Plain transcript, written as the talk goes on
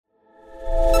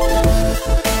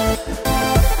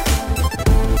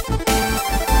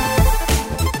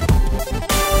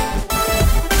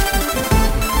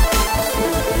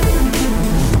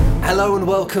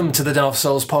Welcome to the Dark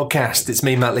Souls podcast. It's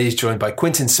me, Matt Lees, joined by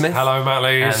Quentin Smith. Hello, Matt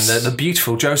Lees. And the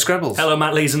beautiful Joe Screbbles. Hello,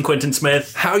 Matt Lees and Quentin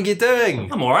Smith. How are you doing?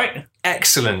 I'm all right.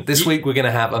 Excellent. This week we're going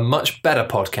to have a much better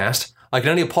podcast. I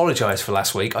can only apologise for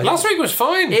last week. Last week was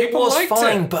fine. It People was liked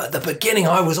fine, it. but at the beginning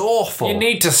I was awful. You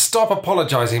need to stop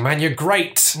apologising, man. You're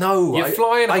great. No, You're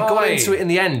flying high. I got into it in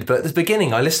the end, but at the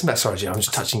beginning I listened back. Sorry, Joe, I'm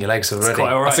just touching your legs already. It's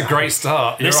quite all right. That's a great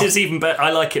start. This is even better.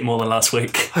 I like it more than last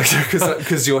week.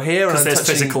 Because you're here and I'm There's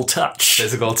touching... physical touch.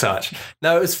 Physical touch.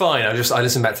 No, it was fine. I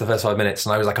listened back to the first 5 minutes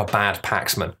and I was like a bad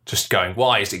Paxman, just going,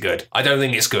 why is it good? I don't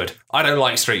think it's good. I don't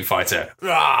like Street Fighter.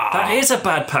 That is a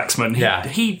bad Paxman. Yeah.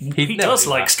 He does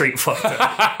like Street Fighter.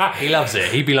 He loves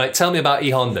it. He'd be like, tell me about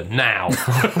E Honda now.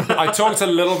 I talked a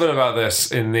little bit about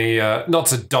this in the, not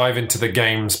to dive into the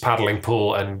game's paddling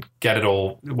pool and get it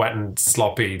all wet and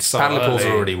sloppy. So Paddling pools early.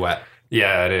 are already wet.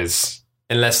 Yeah, it is.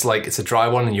 Unless, like, it's a dry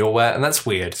one and you're wet, and that's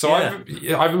weird. So I've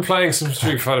been playing some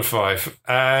Street Fighter 5,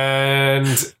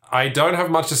 and I don't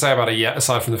have much to say about it yet,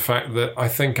 aside from the fact that I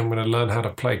think I'm going to learn how to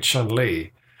play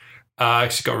Chun-Li.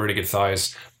 She's got really good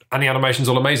thighs. And the animation's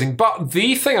all amazing. But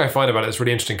the thing I find about it is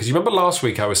really interesting, because you remember last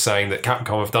week I was saying that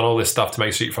Capcom have done all this stuff to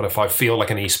make Street Fighter 5 feel like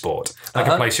an esport, like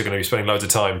a place you're going to be spending loads of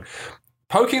time.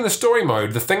 Poking the story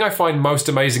mode, the thing I find most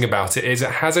amazing about it is it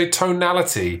has a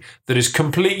tonality that is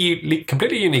completely unique of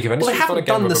any Well, they Street Fighter haven't game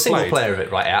done I've the ever single played. player of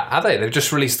it right out, have they? They've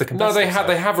just released the No, competitive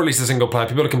they have released the single player.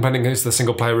 People are complaining because the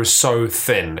single player is so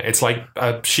thin. It's like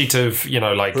a sheet of,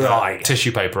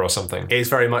 tissue paper or something. It's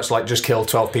very much like just kill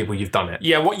 12 people, you've done it.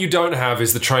 Yeah, what you don't have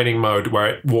is the training mode where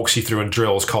it walks you through and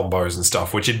drills combos and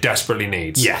stuff, which it desperately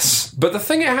needs. Yes. But the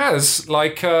thing it has,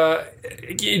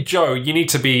 Joe, you need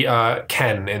to be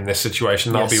Ken in this situation.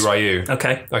 I'll be Ryu.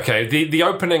 Okay. Okay, the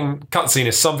opening cutscene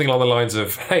is something along the lines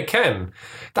of, hey, Ken,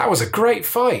 that was a great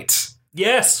fight.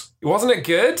 Yes. Wasn't it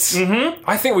good? Mm-hmm.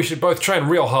 I think we should both train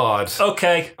real hard.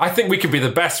 Okay. I think we could be the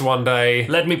best one day.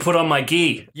 Let me put on my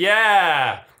gi.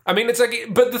 Yeah. I mean, it's like,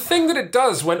 but the thing that it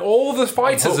does when all the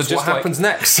fighters are just what happens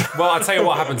next? Well, I'll tell you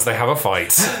what happens. They have a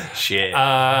fight. Shit.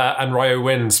 And Ryo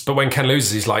wins. But when Ken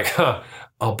loses, he's like,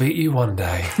 I'll beat you one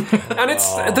day. And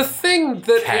it's the thing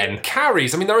that it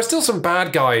carries. I mean, there are still some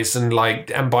bad guys, and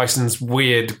like M. Bison's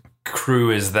weird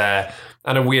crew is there.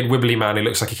 And a weird wibbly man who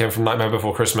looks like he came from Nightmare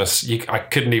Before Christmas. I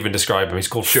couldn't even describe him. He's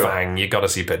called Fang. You got to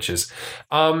see pictures.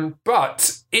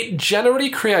 But it generally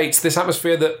creates this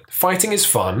atmosphere that fighting is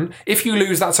fun. If you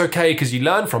lose, that's okay because you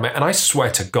learn from it. And I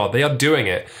swear to God, they are doing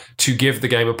it to give the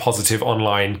game a positive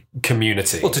online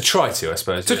community. Well, to try to, I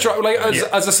suppose. To try,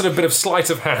 as a sort of bit of sleight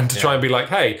of hand to try and be like,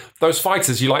 hey, those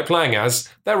fighters you like playing as,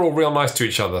 they're all real nice to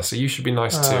each other. So you should be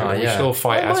nice too. We should all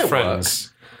fight as friends. Work.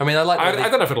 I mean, I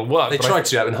don't know if it'll work. They tried to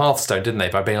do that in Hearthstone, didn't they?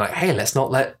 By being like, hey, let's not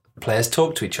let players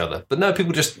talk to each other. But no,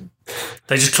 people just...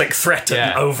 They just click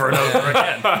threaten over and over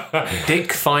again.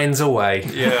 Dick finds a way.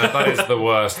 Yeah, that is the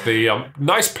worst. The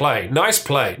nice play until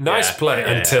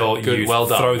you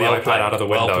throw the iPad out of the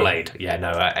window. Well played. Yeah,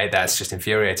 no, that's just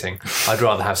infuriating. I'd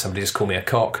rather have somebody just call me a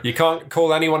cock. You can't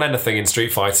call anyone anything in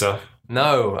Street Fighter.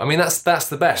 No, I mean, that's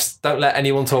the best. Don't let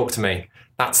anyone talk to me.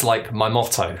 That's like my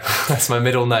motto. That's my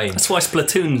middle name. That's why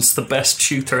Splatoon's the best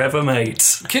shooter ever made.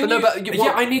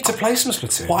 I need to play some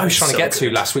Splatoon. What I was trying to get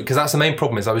to last week, because that's the main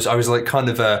problem, is I was like kind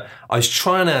of I was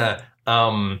trying to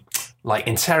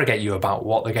interrogate you about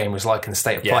what the game was like in the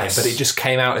state of play, but it just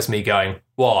came out as me going,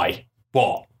 why?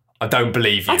 What? I don't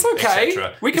believe you. That's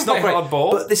okay. We can play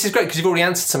hardball. But this is great because you've already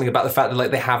answered something about the fact that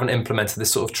they haven't implemented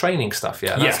this sort of training stuff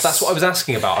yet. That's what I was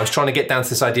asking about. I was trying to get down to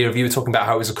this idea of you were talking about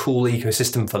how it was a cool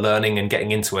ecosystem for learning and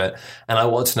getting into it, and I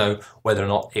wanted to know whether or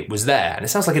not it was there. And it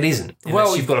sounds like it isn't.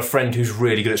 Unless you've got a friend who's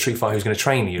really good at Street Fighter who's going to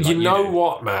train you. You know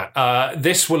what, Matt?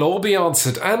 This will all be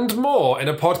answered and more in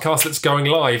a podcast that's going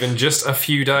live in just a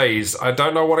few days. I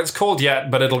don't know what it's called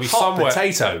yet, but it'll be Hot somewhere.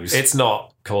 Potatoes. It's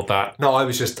not called that. No, I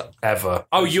was just... Ever.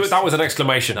 Oh, that was an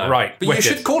exclamation. No. Right. But you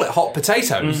should call it Hot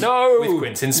Potatoes. No. With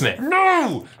Quentin Smith.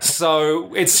 No.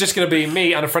 So it's just going to be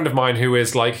me and a friend of mine who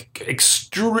is like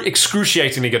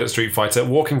excruciatingly good at Street Fighter,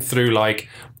 walking through like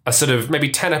a sort of maybe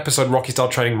 10 episode Rocky style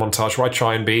training montage where I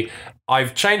try and be...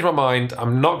 I've changed my mind.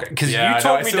 I'm not... Because you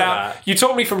talked me down... You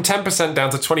talked me from 10%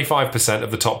 down to 25% of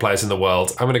the top players in the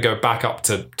world. I'm going to go back up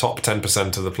to top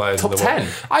 10% of the players in the world. Top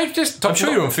 10? I'm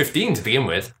sure you're on 15 to begin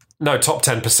with. No, top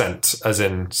 10%, as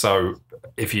in, so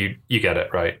if you get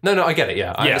it, right? No, I get it,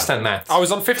 yeah. I understand maths. I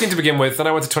was on 15 to begin with, then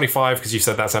I went to 25 because you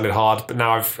said that sounded hard, but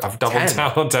now I've doubled 10.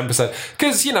 down on 10%.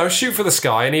 Because, shoot for the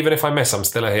sky, and even if I miss, I'm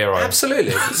still a hero.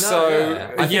 Absolutely.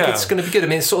 I think it's going to be good. I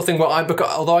mean, it's the sort of thing where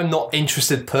although I'm not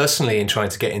interested personally in trying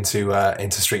to get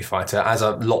into Street Fighter, as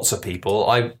are lots of people,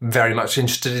 I'm very much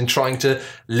interested in trying to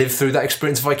live through that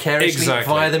experience vicariously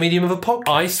via the medium of a podcast.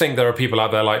 I think there are people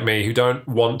out there like me who don't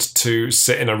want to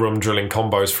sit in a room drilling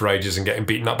combos for ages and getting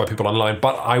beaten up by people online,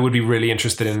 but I would be really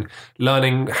interested in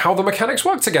learning how the mechanics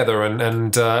work together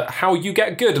and how you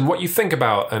get good and what you think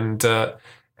about, and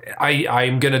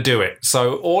I'm going to do it.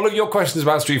 So all of your questions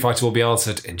about Street Fighter will be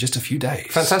answered in just a few days.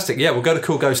 Fantastic. Yeah, we'll go to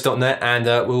coolghost.net and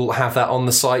we'll have that on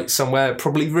the site somewhere,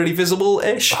 probably really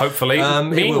visible-ish. Hopefully.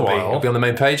 Meanwhile, it'll be on the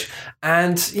main page.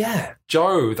 And yeah.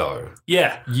 Joe, though.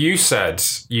 Yeah. You said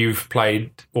you've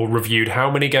played or reviewed how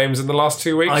many games in the last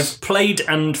 2 weeks? I've played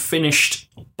and finished,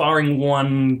 barring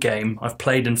one game, I've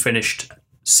played and finished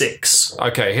 6.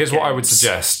 Okay, here's what I would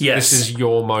suggest. Yes. This is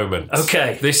your moment.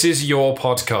 Okay. This is your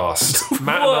podcast.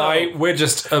 Matt and I, we're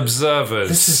just observers.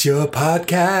 This is your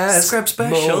podcast. Scrub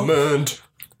special. Moment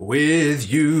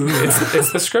with you.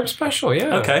 It's the Scrub special,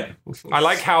 yeah. Okay. I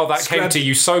like how that came to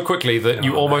you so quickly that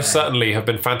you almost certainly have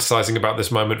been fantasizing about this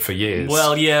moment for years.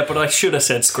 Well, yeah, but I should have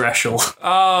said Scrashel.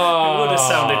 Oh. It would have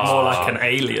sounded more like an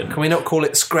alien. Can we not call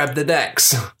it Scrab the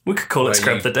Decks? We could call it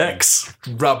Scrub the Decks.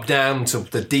 Rub down to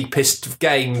the deepest of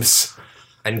games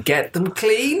and get them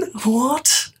clean?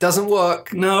 What? Doesn't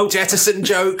work. No. Jettison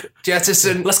joke.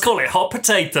 Jettison. Let's call it Hot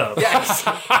Potato. Yes.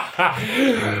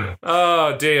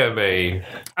 Oh, dear me.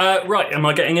 Right, am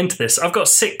I getting into this? I've got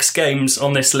 6 games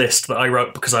on this list that I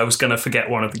wrote because I was going to forget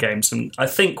one of the games, and I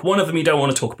think one of them you don't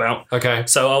want to talk about. Okay.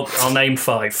 So I'll name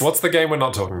 5. What's the game we're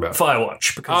not talking about?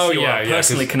 Firewatch, because you are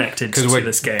personally connected to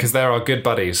this game. Because they're our good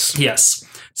buddies. Yes.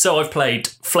 So I've played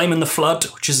Flame in the Flood,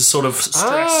 which is a sort of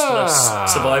stressless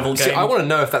survival game. See, I want to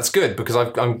know if that's good because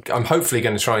I'm hopefully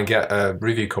going to try and get a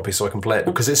review copy so I can play it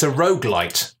because it's a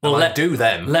roguelite. Well, I do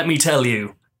them. Let me tell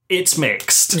you, it's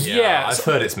mixed. Yeah, I've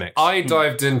heard it's mixed. I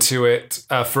dived into it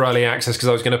for early access because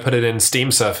I was going to put it in Steam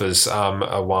Surfers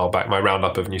a while back, my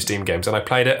roundup of new Steam games, and I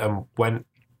played it and went,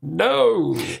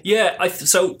 no. Yeah,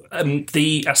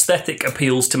 the aesthetic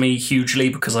appeals to me hugely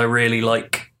because I really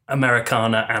like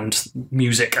Americana and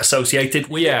music associated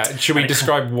with it. Should we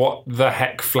describe what the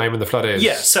heck Flame in the Flood is?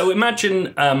 Yeah, so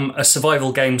imagine a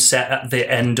survival game set at the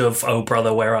end of Oh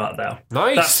Brother, Where Art Thou?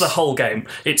 Nice. That's the whole game.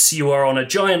 You are on a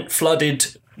giant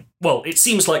flooded... Well, it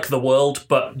seems like the world,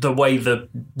 but the way the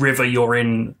river you're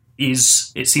in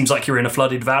is... It seems like you're in a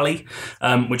flooded valley,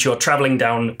 which you're travelling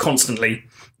down constantly,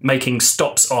 making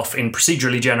stops off in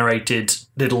procedurally generated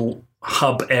little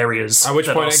hub areas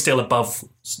that are still above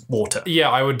water. Yeah,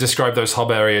 I would describe those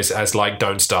hub areas as like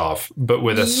Don't Starve, but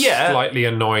with a slightly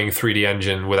annoying 3D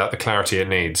engine without the clarity it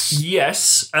needs.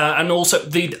 Yes, and also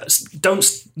the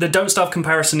Don't Starve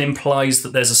comparison implies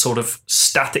that there's a sort of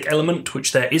static element,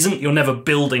 which there isn't. You're never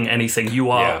building anything.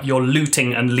 You're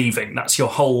looting and leaving. That's the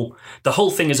whole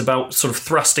thing is about sort of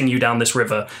thrusting you down this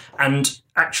river. And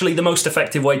actually the most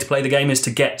effective way to play the game is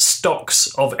to get stocks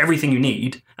of everything you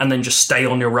need and then just stay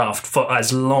on your raft for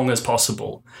as long as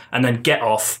possible and then get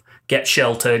off, get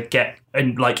shelter,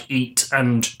 eat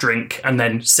and drink and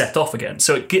then set off again.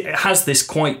 So it has this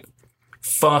quite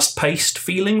fast-paced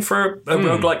feeling for a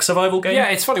roguelike survival game. Yeah,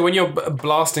 it's funny when you're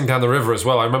blasting down the river as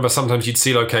well. I remember sometimes you'd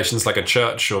see locations like a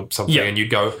church or something and you'd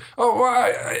go, oh,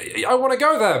 I want to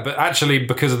go there. But actually,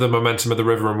 because of the momentum of the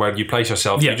river and where you place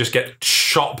yourself, you just get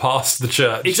shot past the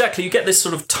church. Exactly. You get this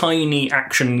sort of tiny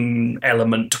action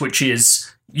element, which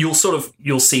is you'll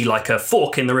see like a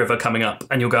fork in the river coming up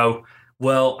and you'll go,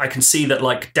 well, I can see that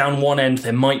like down one end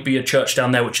there might be a church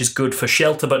down there which is good for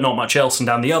shelter but not much else, and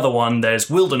down the other one there's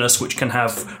wilderness which can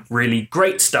have really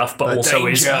great stuff but also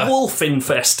is wolf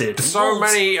infested. So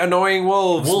many annoying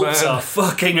wolves. Wolves are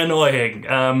fucking annoying.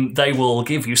 They will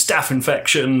give you staph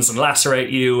infections and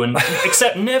lacerate you, and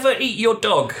except never eat your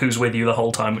dog who's with you the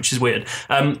whole time, which is weird.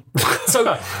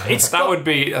 So would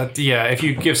be if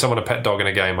you give someone a pet dog in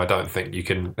a game, I don't think you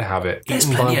can have it. There's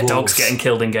plenty of dogs getting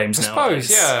killed in games now. I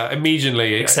suppose, immediately.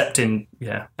 Except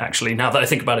actually, now that I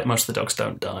think about it, most of the dogs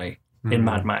don't die in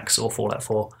Mad Max or Fallout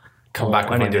 4. Come back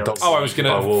with your dogs. Oh, I was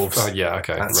going to... wolves. Oh, yeah,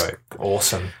 okay, That's right.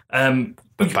 Awesome.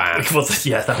 Bad. Well,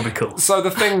 yeah, that would be cool. So the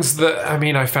things that,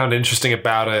 I found interesting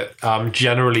about it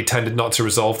generally tended not to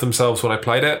resolve themselves when I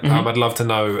played it. I'd love to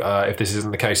know if this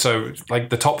isn't the case. So, like,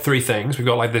 the top 3 things, we've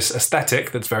got, like, this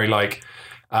aesthetic that's very, like...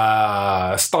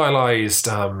 stylized,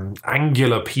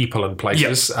 angular people and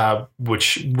places,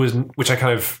 which I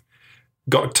kind of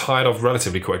got tired of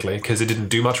relatively quickly because it didn't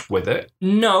do much with it.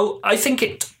 No, I think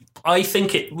it I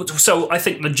think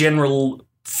the general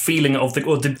feeling of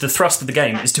the thrust of the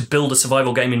game is to build a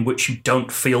survival game in which you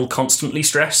don't feel constantly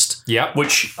stressed. Yeah,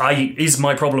 which is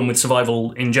my problem with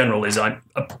survival in general. Is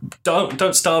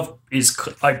Don't Starve is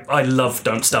I love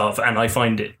Don't Starve, and I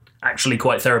find it actually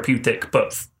quite therapeutic,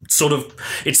 but sort of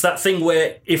it's that thing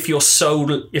where if you're so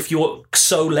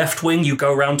left wing, you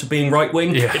go around to being right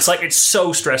wing. Yeah. It's like it's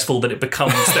so stressful that it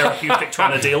becomes therapeutic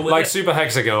trying to deal with like it. Super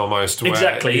Hexagon almost. Where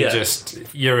exactly.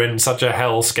 You're in such a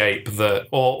hellscape that,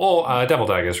 or Devil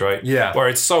Daggers, right? Yeah. Where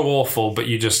it's so awful, but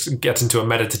you just get into a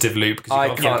meditative loop. Because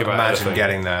I can't imagine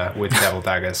getting there with Devil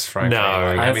Daggers. Frankly, no,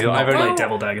 I've only played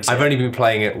Devil Daggers. I've only been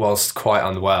playing it whilst quite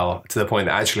unwell, to the point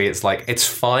that actually it's like it's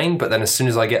fine, but then as soon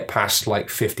as I get past like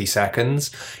 50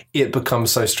 seconds, it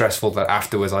becomes so stressful that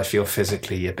afterwards I feel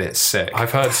physically a bit sick.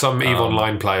 I've heard some EVE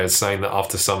Online players saying that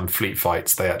after some fleet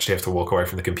fights, they actually have to walk away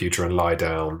from the computer and lie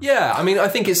down. Yeah, I mean, I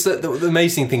think it's the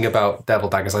amazing thing about Devil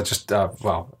Daggers. I just,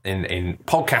 in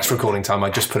podcast recording time, I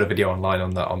just put a video online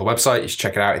on the website. You should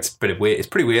check it out. It's a bit weird. It's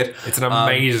pretty weird. It's an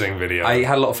amazing video. I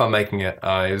had a lot of fun making it.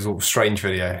 It was a strange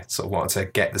video. Sort of wanted to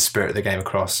get the spirit of the game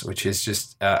across, which is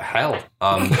just hell.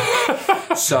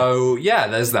 So yeah,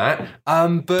 there's that.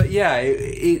 But yeah,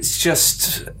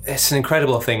 it's an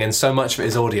incredible thing, and so much of it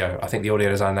is audio. I think the audio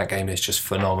design in that game is just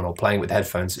phenomenal. Playing with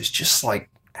headphones, it's just like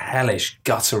hellish,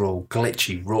 guttural,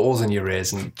 glitchy, roars in your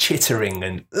ears and chittering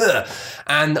and ugh.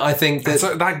 And I think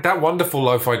that wonderful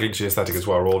lo-fi glitchy aesthetic as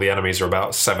well, where all the enemies are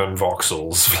about 7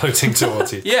 voxels floating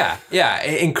towards you. Yeah,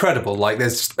 incredible. Like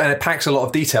and it packs a lot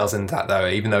of details into that though.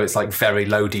 Even though it's like very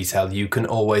low detail, you can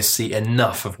always see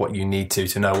enough of what you need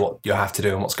to know what you have to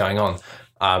do and what's going on.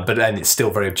 But then it's still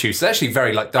very obtuse. It's actually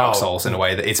very like Dark Souls in a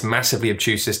way, that it's massively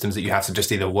obtuse systems that you have to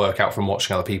just either work out from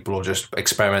watching other people or just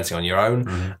experimenting on your own.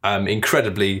 Mm-hmm.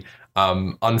 Incredibly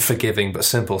unforgiving but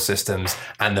simple systems,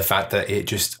 and the fact that it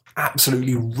just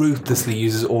absolutely ruthlessly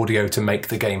uses audio to make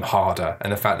the game harder,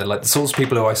 and the fact that like the sorts of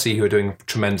people who I see who are doing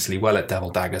tremendously well at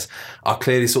Devil Daggers are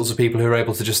clearly sorts of people who are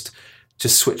able to just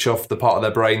switch off the part of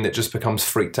their brain that just becomes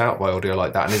freaked out by audio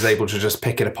like that and is able to just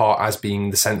pick it apart as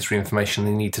being the sensory information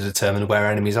they need to determine where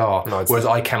enemies are. No, whereas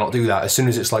I cannot do that. As soon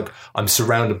as it's like I'm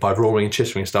surrounded by roaring and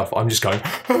chittering stuff, I'm just going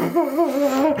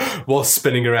while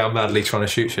spinning around madly trying to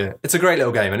shoot shit. It's a great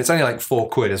little game, and it's only like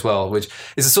 £4 as well, which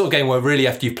is the sort of game where really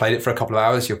after you've played it for a couple of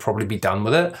hours, you'll probably be done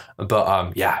with it.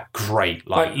 But yeah, great.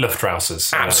 Like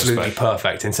Luftrausers. Absolutely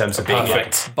perfect in terms of being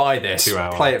like, buy this,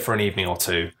 play it for an evening or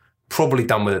two. Probably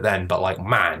done with it then, but like,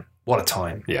 man, what a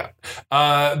time. Yeah.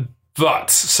 Back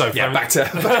to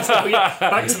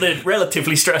the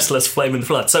relatively stressless Flame in the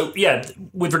Flood. So yeah,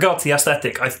 with regard to the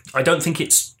aesthetic, I don't think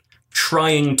it's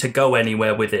trying to go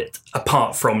anywhere with it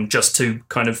apart from just to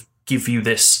kind of give you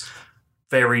this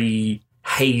very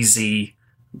hazy,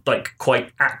 like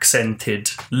quite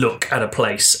accented look at a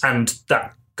place, and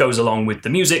that goes along with the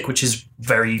music, which is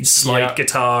very slight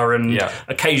guitar and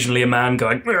occasionally a man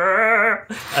going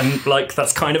and like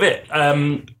that's kind of it.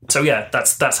 So yeah,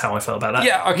 that's how I felt about that.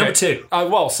 Yeah, okay. Number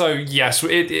 2. Yes,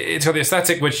 it's got the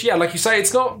aesthetic, which like you say,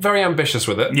 it's not very ambitious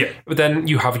with it. Yeah. But then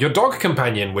you have your dog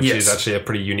companion, which is actually a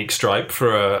pretty unique stripe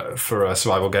for a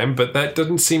survival game, but that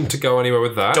doesn't seem to go anywhere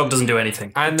with that. Dog doesn't do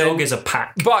anything. And the dog is a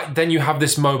pack. But then you have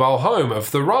this mobile home of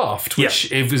the raft,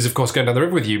 which is of course going down the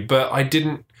river with you. But I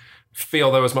didn't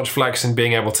feel there was much flex in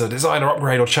being able to design or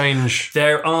upgrade or change.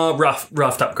 There are raft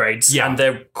upgrades, and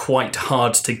they're quite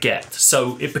hard to get.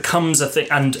 So it becomes a thing,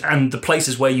 and the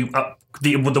places where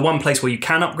the one place where you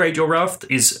can upgrade your raft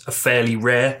is a fairly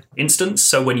rare instance.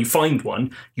 So when you find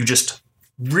one, you just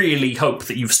really hope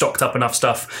that you've stocked up enough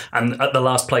stuff, and at the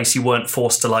last place you weren't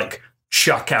forced to like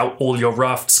chuck out all your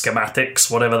raft schematics,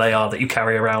 whatever they are that you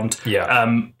carry around,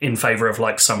 in favour of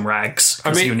like some rags,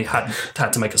 because you only had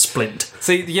to make a splint.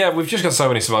 See, we've just got so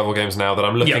many survival games now that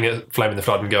I'm looking at Flame in the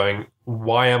Flood and going,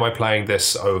 why am I playing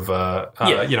this over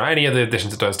any of the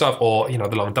additions to Don't Starve, or The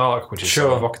Long Dark, which is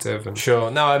so evocative? And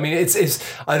No, I mean it's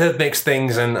I've heard mixed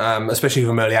things, and especially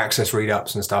from early access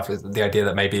read-ups and stuff, the idea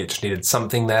that maybe it just needed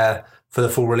something there for the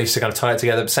full release to kind of tie it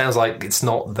together. It sounds like it's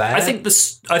not there. I think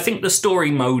the story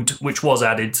mode, which was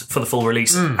added for the full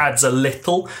release, adds a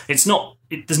little. There's not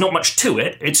much to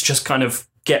it. It's just kind of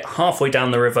get halfway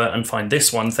down the river and find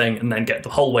this one thing, and then get the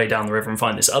whole way down the river and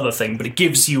find this other thing. But it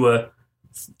gives you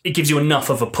enough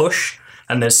of a push,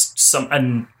 and there's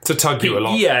some to tug you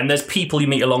along. Yeah, and there's people you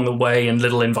meet along the way, and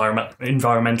little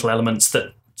environmental elements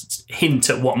that hint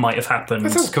at what might have happened.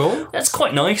 That sounds cool. That's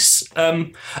quite nice.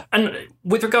 And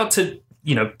with regard to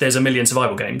there's a million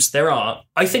survival games. There are.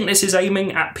 I think this is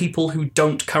aiming at people who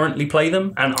don't currently play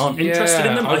them and aren't interested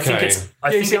in them. Okay.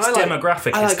 I think it's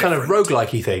demographic. I like kind of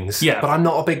roguelike-y things, but I'm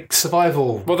not a big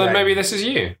survival Well, then game. maybe this is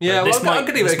you. Yeah, I'm going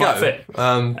to give it a go. Fit.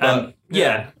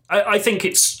 I think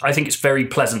it's very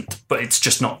pleasant, but it's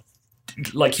just not,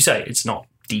 like you say, it's not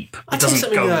deep. It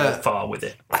doesn't go far with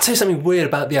it. I'd say something weird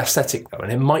about the aesthetic, though,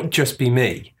 and it might just be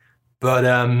me, but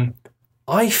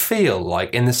I feel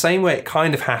like in the same way it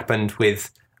kind of happened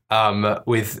with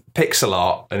pixel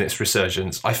art and its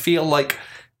resurgence, I feel like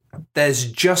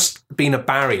there's just been a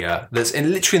barrier that's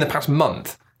literally in the past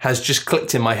month has just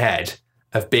clicked in my head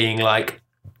of being like,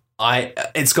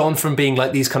 it's gone from being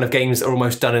like these kind of games that are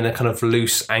almost done in a kind of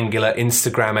loose, angular,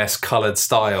 Instagram-esque coloured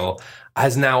style.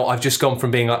 I've just gone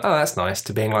from being like, oh, that's nice,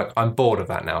 to being like, I'm bored of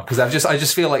that now. Because I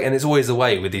just feel like, and it's always the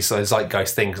way with these sort of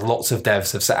zeitgeist things, lots of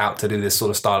devs have set out to do this sort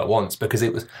of style at once because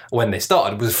it was, when they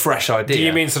started, it was a fresh idea. Do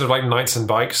you mean sort of like Knights and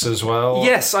Bikes as well?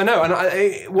 Yes, I know.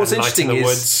 And what's interesting Night in the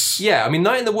is... Woods. Yeah, I mean,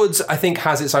 Night in the Woods, I think,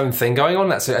 has its own thing going on.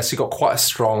 That's actually got quite a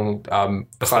strong kind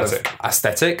of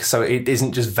aesthetic. So it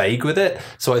isn't just vague with it.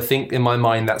 So I think in my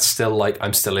mind, that's still like,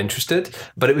 I'm still interested.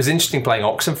 But it was interesting playing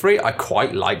Oxenfree. I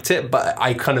quite liked it, but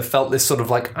I kind of felt this sort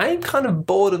of like, I'm kind of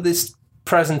bored of this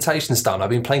presentation style. I've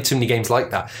been playing too many games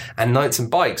like that. And Knights and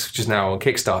Bikes, which is now on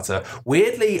Kickstarter,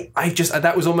 weirdly,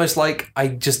 that was almost like I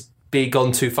just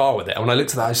gone too far with it. And when I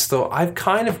looked at that, I just thought, I've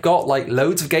kind of got like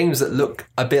loads of games that look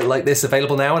a bit like this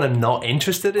available now, and I'm not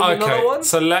interested in another one.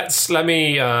 So let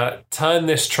me turn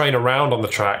this train around on the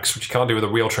tracks, which you can't do with a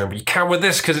real train, but you can with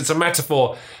this because it's a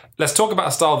metaphor. Let's talk about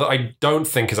a style that I don't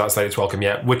think has outstayed its welcome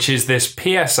yet, which is this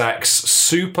PSX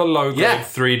super low-grade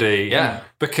 3D. Yeah.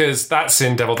 Because that's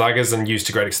in Devil Daggers and used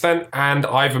to a great extent, and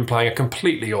I've been playing a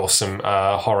completely awesome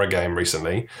horror game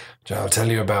recently, which I'll tell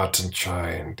you about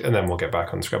and then we'll get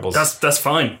back on Scrabbles. That's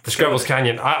fine. The Scrabbles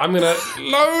Canyon. I'm going to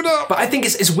load up. But I think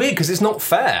it's weird because it's not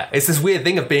fair. It's this weird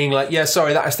thing of being like, yeah,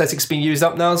 sorry, that aesthetic's been used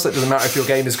up now, so it doesn't matter if your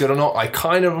game is good or not. I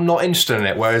kind of am not interested in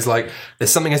it. Whereas, like,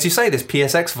 there's something, as you say, this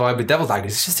PSX vibe with Devil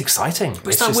Daggers. It's just exciting.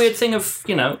 It's that weird thing of,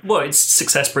 it's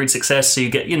success breeds success. So you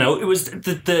get, it was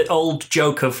the old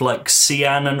joke of like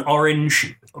cyan and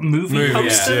orange movie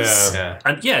posters. Yeah.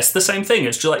 And yes, the same thing.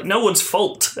 It's just like no one's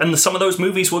fault. And some of those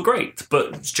movies were great,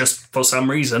 but it's just for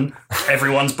some reason,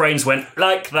 everyone's brains went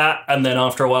like that. And then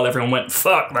after a while, everyone went,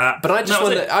 fuck that. But I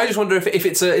just wonder if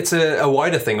it's a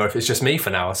wider thing or if it's just me for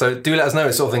now. So do let us know,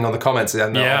 sort of thing on the comments and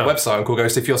on the website on Cool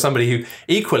Ghost if you're somebody who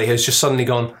equally has just suddenly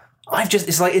gone,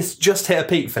 it's just hit a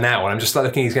peak for now, and I'm just like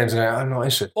looking at these games and going, I'm not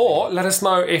interested. Or let us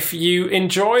know if you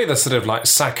enjoy the sort of like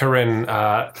saccharine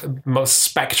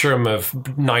spectrum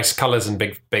of nice colours and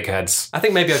big heads. I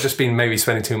think maybe I've just been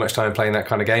spending too much time playing that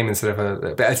kind of game instead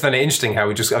of but it's very interesting how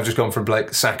I've just gone from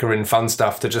like saccharine fun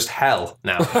stuff to just hell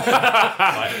now.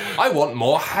 I want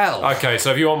more hell. Okay,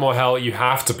 so if you want more hell, you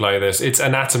have to play this. It's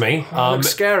Anatomy. Looks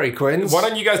scary, Quinns. Why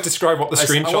don't you guys describe what the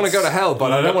screenshots I want to go to hell,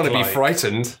 but I don't want to be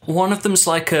frightened. One of them's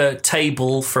like a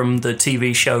table from the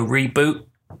TV show Reboot,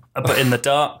 but in the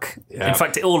dark. Yeah. In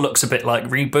fact, it all looks a bit like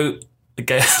Reboot, the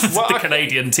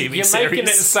Canadian TV series. You're making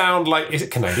it sound like... Is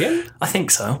it Canadian? I think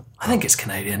so. I think it's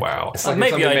Canadian. Wow. It's like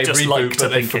maybe I just like to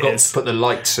think it is. To put the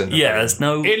lights in. Yeah, there's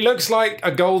no... It looks like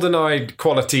a GoldenEye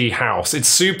quality house. It's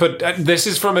super... This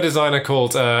is from a designer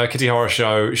called Kitty Horror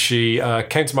Show. She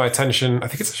came to my attention... I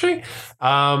think it's a she.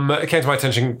 It came to my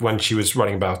attention when she was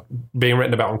being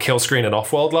written about on Killscreen and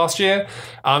Offworld last year.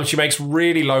 She makes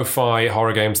really lo-fi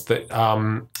horror games that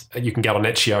you can get on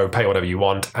Itch.io, pay whatever you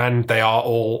want, and they are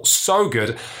all so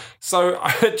good. So,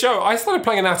 Joe, I started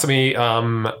playing Anatomy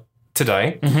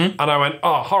today, and I went,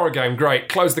 horror game, great.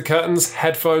 Close the curtains,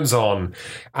 headphones on.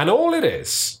 And all it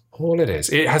is,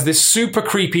 it has this super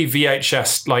creepy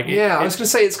VHS, like... Yeah, I was going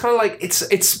to say, it's kind of like,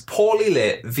 it's poorly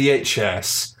lit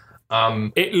VHS.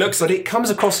 It looks, but it comes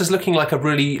across as looking like a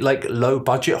really like low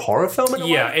budget horror film in a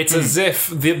way. Yeah, it's as if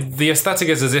the aesthetic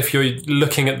is as if you're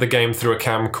looking at the game through a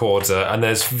camcorder and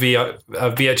there's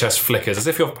VHS flickers, as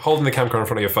if you're holding the camcorder in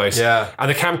front of your face. Yeah, and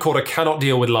the camcorder cannot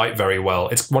deal with light very well.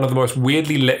 It's one of the most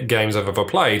weirdly lit games I've ever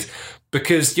played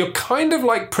because you're kind of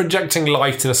like projecting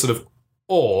light in a sort of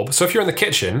orb. So if you're in the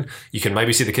kitchen, you can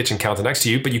maybe see the kitchen counter next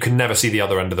to you, but you can never see the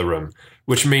other end of the room,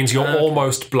 which means you're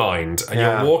almost blind and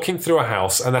you're walking through a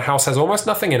house and the house has almost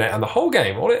nothing in it, and the whole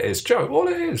game, all it is, Joe, all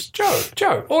it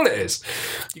is.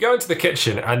 You go into the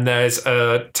kitchen and there's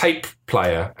a tape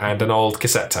player and an old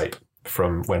cassette tape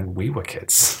from when we were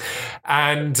kids.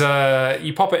 And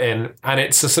you pop it in and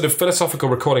it's a sort of philosophical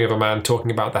recording of a man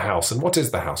talking about the house. And what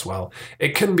is the house? Well,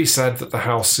 it can be said that the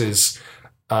house is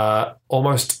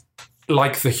almost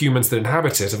like the humans that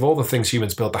inhabit it, of all the things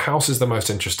humans build, the house is the most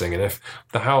interesting. And if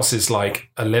the house is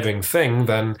like a living thing,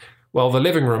 then, well, the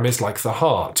living room is like the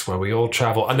heart where we all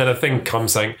travel. And then a thing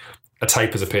comes saying a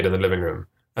tape has appeared in the living room.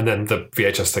 And then the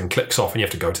VHS thing clicks off and you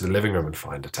have to go to the living room and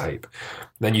find a tape.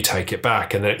 Then you take it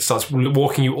back and then it starts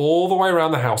walking you all the way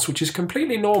around the house, which is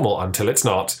completely normal until it's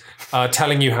not,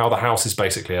 telling you how the house is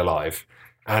basically alive.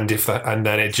 And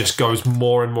then it just goes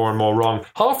more and more and more wrong.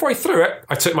 Halfway through it,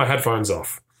 I took my headphones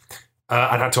off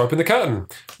and had to open the curtain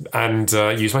and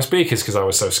use my speakers because I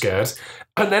was so scared.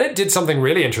 And then it did something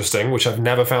really interesting, which I've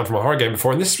never found from a horror game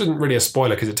before. And this isn't really a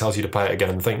spoiler because it tells you to play it again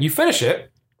and the thing. You finish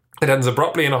it. It ends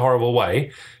abruptly in a horrible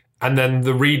way, and then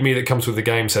the README that comes with the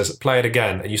game says, play it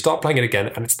again, and you start playing it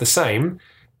again, and it's the same,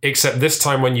 except this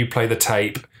time when you play the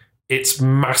tape, it's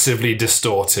massively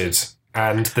distorted,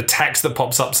 and the text that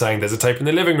pops up saying there's a tape in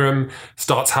the living room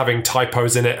starts having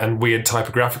typos in it and weird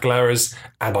typographical errors,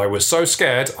 and I was so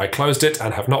scared, I closed it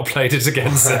and have not played it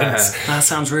again since. That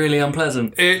sounds really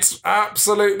unpleasant. It's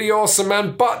absolutely awesome,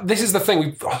 man. But this is the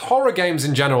thing, horror games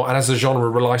in general and as a genre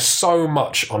rely so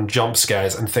much on jump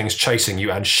scares and things chasing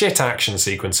you and shit action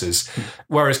sequences,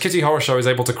 whereas Kitty Horror Show is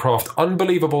able to craft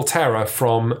unbelievable terror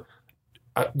from...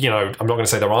 I'm not going to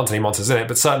say there aren't any monsters in it,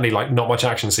 but certainly like not much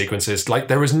action sequences. Like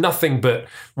there is nothing but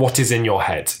what is in your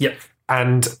head. Yep.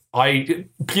 And I,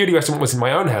 purely based on what was in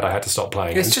my own head, I had to stop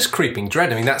playing. It's just creeping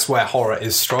dread. I mean, that's where horror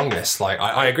is strongest. Like,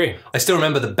 I agree. I still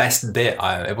remember the best bit.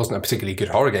 It wasn't a particularly good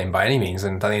horror game by any means,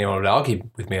 and I don't think anyone would argue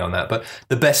with me on that. But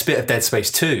the best bit of Dead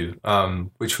Space 2,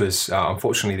 which was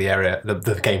unfortunately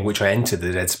the game which I entered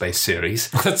the Dead Space series.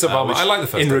 That's a bummer. I like the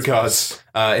first. In regards,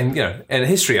 in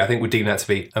history, I think would deem that to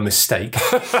be a mistake.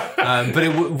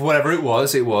 But whatever it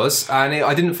was, and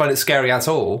I didn't find it scary at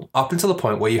all up until the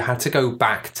point where you had to go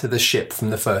back to the ship from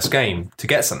the first game to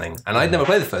get something. And I'd never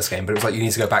played the first game, but it was like you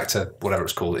need to go back to whatever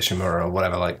it's called, Ishimura or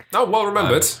whatever. Like, oh, well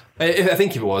remembered. I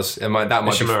think if it was, that might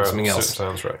Ishimura, be something else.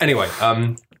 Sounds right. Anyway,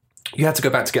 you had to go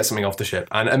back to get something off the ship,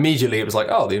 and immediately it was like,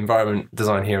 oh, the environment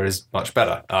design here is much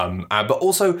better. But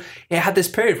also, it had this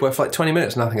period where for like 20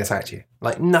 minutes nothing attacked you.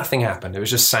 Like nothing happened. It was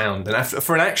just sound. And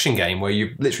for an action game where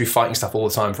you're literally fighting stuff all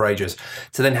the time for ages,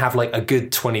 to then have like a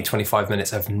good 20, 25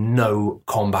 minutes of no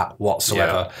combat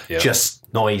whatsoever, just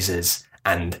noises,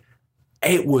 and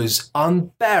it was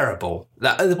unbearable.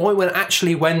 At the point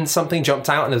when something jumped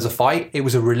out and there was a fight, it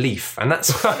was a relief. And that's,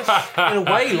 in a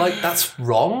way, like, that's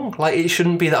wrong. Like, it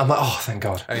shouldn't be that. I'm like, oh, thank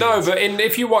God. No, but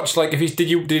if you watch, like, did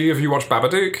you watch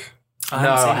Babadook?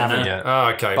 I haven't yet. Oh,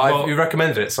 okay. But you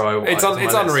recommended it, so it's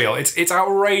unreal. It's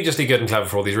outrageously good and clever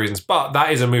for all these reasons. But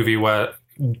that is a movie where,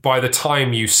 by the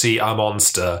time you see a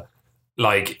monster,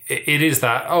 like, it is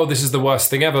that, oh, this is the worst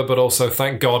thing ever, but also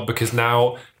thank God, because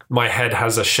now my head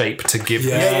has a shape to give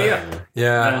this thing.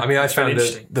 Yeah. I mean, I found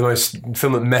that the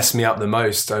film that messed me up the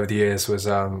most over the years was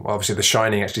obviously The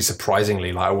Shining. Actually,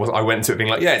 surprisingly, like I went into it being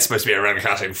like, yeah, it's supposed to be a really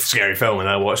classic scary film, and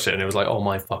I watched it and it was like, oh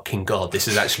my fucking God, this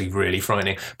is actually really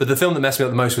frightening. But the film that messed me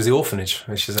up the most was The Orphanage,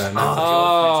 which is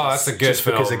that's a good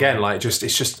film. Because again, like just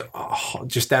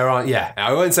there are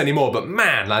I won't say any more, but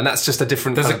man, like, that's just a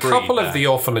different. There's kind a couple of The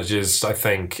Orphanages, I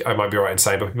think I might be right in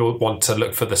saying, but people want to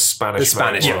look for the Spanish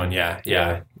one.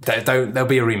 Yeah. There'll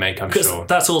be a remake, I'm sure. Because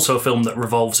that's also a film that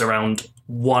revolves around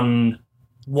one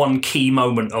key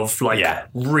moment of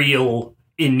real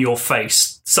in your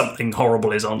face something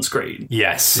horrible is on screen.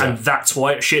 Yes, and that's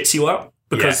why it shits you up.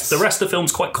 Because the rest of the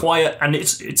film's quite quiet and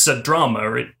it's a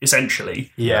drama,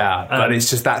 essentially. Yeah, but it's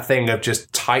just that thing of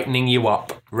just tightening you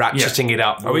up, ratcheting it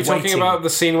up. Are we talking about the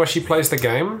scene where she plays the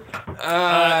game?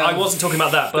 I wasn't talking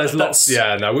about that, but lots.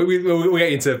 Yeah, no, we'll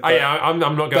get into. I'm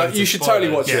not going. But you should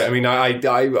totally watch it. I mean,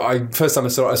 I first time I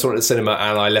saw it at the cinema,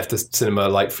 and I left the cinema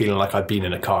like feeling like I'd been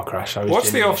in a car crash. Watch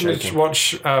The Orphanage,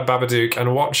 watch Babadook,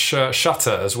 and watch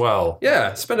Shutter as well.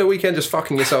 Yeah, spend a weekend just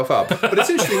fucking yourself up. But it's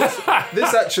interesting.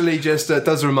 This actually just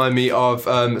does remind me of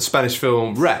Spanish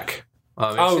film Wreck.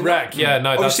 Wreck, yeah,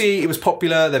 no. Obviously, it was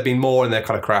popular. There've been more, and they're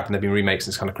kind of crap, and there've been remakes,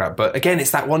 and it's kind of crap. But again, it's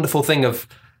that wonderful thing of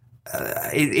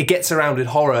it gets around with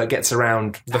horror. It gets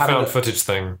around the found footage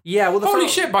thing. Yeah, well, holy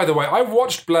shit! By the way, I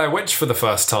watched Blair Witch for the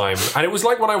first time, and it was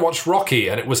like when I watched Rocky,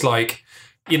 and it was like,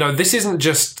 this isn't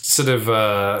just sort of.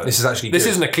 This is actually. This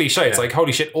isn't a cliche. It's like,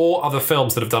 holy shit! All other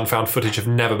films that have done found footage have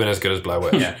never been as good as Blair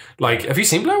Witch. Yeah. Like, have you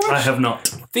seen Blair Witch? I have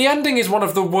not. The ending is one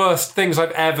of the worst things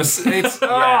I've ever seen.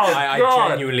 I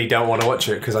genuinely don't want to watch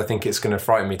it because I think it's going to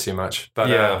frighten me too much.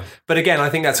 But but again, I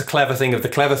think that's a clever thing. The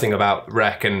clever thing about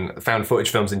Wreck and found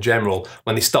footage films in general,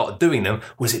 when they started doing them,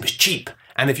 was it was cheap.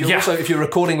 And if you're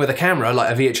recording with a camera,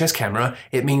 like a VHS camera,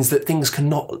 it means that things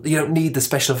you don't need the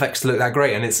special effects to look that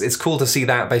great. And it's cool to see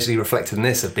that basically reflected in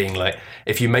this, of being like,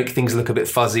 if you make things look a bit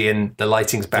fuzzy and the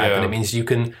lighting's bad, then it means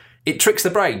it tricks the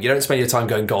brain. You don't spend your time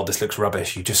going, God, this looks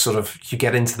rubbish. You just you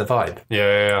get into the vibe.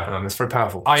 Yeah. It's very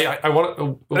powerful. I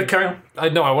want to... carry on.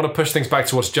 I want to push things back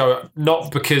towards Joe,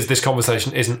 not because this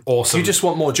conversation isn't awesome. You just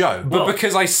want more Joe. But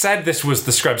because I said this was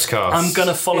the Screbscast. I'm going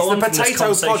to follow on from this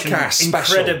conversation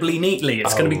incredibly neatly.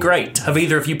 It's going to be great. Have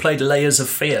either of you played Layers of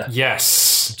Fear?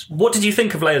 Yes. What did you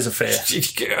think of Layers of Fear?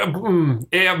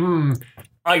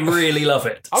 I really love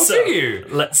it. Oh, so, do you?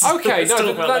 Let's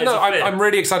I'm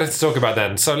really excited to talk about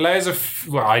then. So Layers of...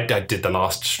 Well, I did the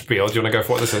last spiel. Do you want to go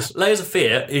for what this is? Layers of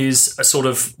Fear is a sort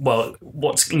of,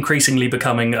 what's increasingly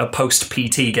becoming a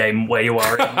post-PT game where you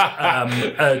are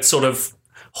in a sort of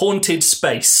haunted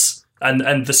space,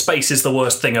 and the space is the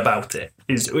worst thing about it,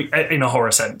 is in a horror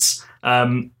sense.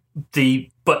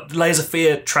 But Layers of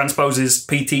Fear transposes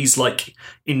PT's like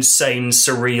insane,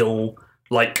 surreal,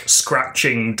 like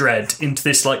scratching dread into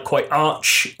this like quite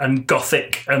arch and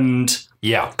gothic and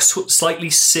slightly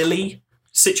silly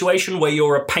situation where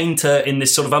you're a painter in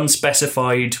this sort of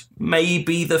unspecified,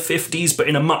 maybe the 50s, but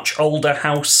in a much older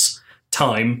house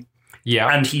time. Yeah.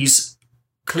 And he's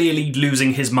clearly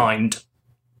losing his mind,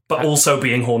 but also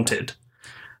being haunted.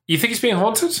 You think he's being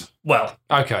haunted? Well,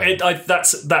 okay.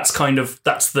 That's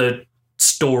the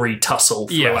story tussle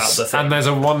throughout the thing. And there's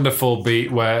a wonderful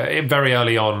beat where very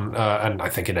early on, and I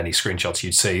think in any screenshots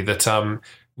you'd see, that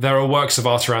there are works of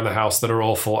art around the house that are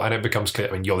awful, and it becomes clear,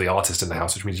 I mean, you're the artist in the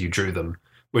house, which means you drew them,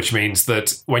 which means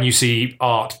that when you see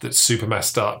art that's super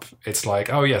messed up, it's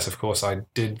like, oh yes, of course I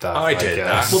did that. I did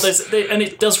that. Well, and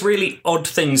it does really odd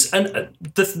things, and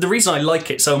the reason I like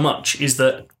it so much is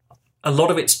that a lot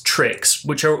of its tricks,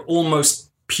 which are almost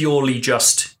purely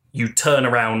just you turn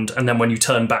around and then when you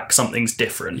turn back, something's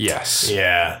different. Yes.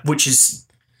 Yeah. Which is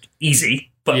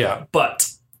easy, but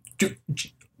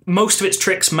most of its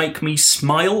tricks make me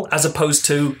smile as opposed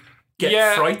to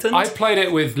get frightened. I played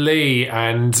it with Lee,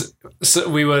 and so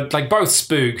we were like both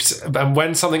spooked, and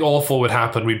when something awful would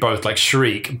happen, we'd both like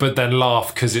shriek, but then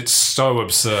laugh because it's so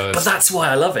absurd. But that's why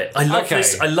I love it. I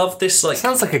love this. Like,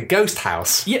 sounds like a ghost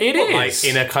house. Yeah, it is. Like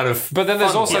in a kind of. But then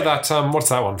there's also that what's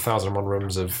that one? 1001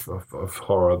 Rooms of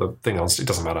Horror. The thing else. It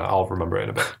doesn't matter. I'll remember it in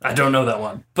a bit. I don't know that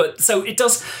one, but so it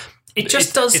does. It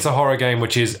does. It's a horror game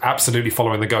which is absolutely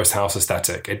following the Ghost House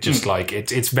aesthetic. It just like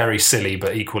it's very silly,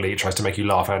 but equally it tries to make you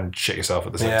laugh and shit yourself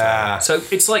at the same time. So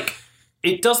it's like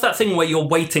it does that thing where you're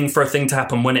waiting for a thing to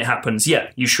happen. When it happens,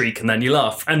 you shriek and then you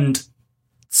laugh. And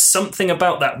something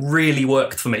about that really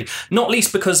worked for me. Not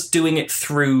least because doing it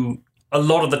through a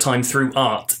lot of the time through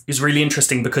art is really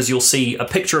interesting, because you'll see a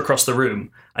picture across the room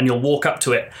and you'll walk up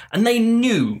to it, and they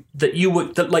knew that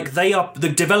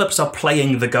the developers are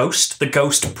playing the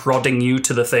ghost prodding you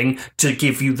to the thing to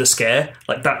give you the scare.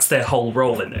 Like, that's their whole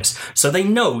role in this. So they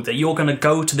know that you're going to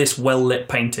go to this well-lit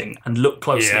painting and look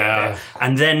closely at it,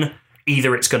 and then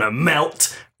either it's going to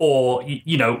melt, or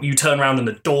you turn around and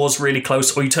the door's really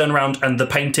close, or you turn around and the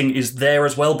painting is there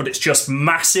as well, but it's just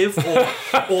massive,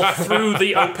 or through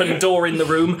the open door in the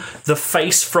room, the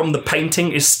face from the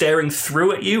painting is staring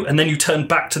through at you, and then you turn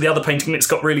back to the other painting and it's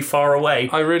got really far away.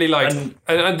 I really like,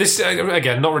 and this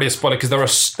again, not really a spoiler because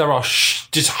there are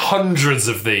just hundreds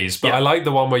of these, but I like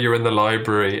the one where you're in the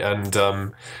library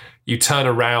and you turn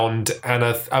around and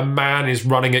a man is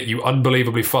running at you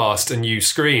unbelievably fast and you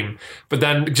scream, but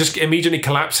then just immediately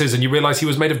collapses and you realise he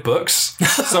was made of books.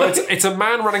 So it's a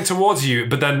man running towards you,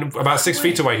 but then about 6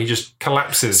 feet away he just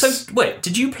collapses. So wait,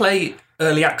 did you play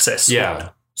Early Access? Yeah.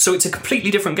 So it's a completely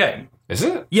different game. Is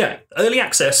it? Yeah. Early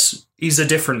Access is a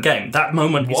different game. That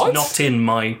moment is not in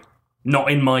my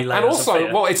Layers and also, of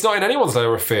Fear. well, it's not in anyone's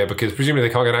Layer of Fear because presumably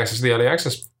they can't get access to the Early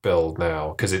Access build now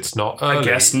because it's not early I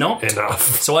guess not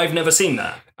enough. So I've never seen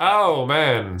that. Oh,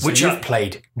 man. So you've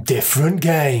played different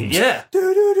games. Yeah.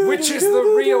 Which is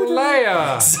the real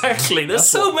layer. Exactly. There's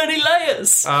so many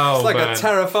layers. Oh, it's like a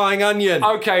terrifying onion.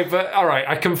 Okay, but all right,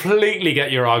 I completely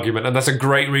get your argument, and that's a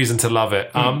great reason to love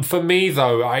it. For me,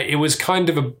 though, it was kind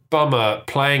of a bummer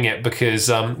playing it because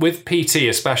with PT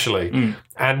especially,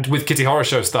 and with Kitty Horror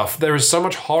Show stuff, there is so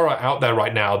much horror out there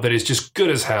right now that is just good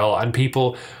as hell, and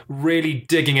people really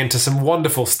digging into some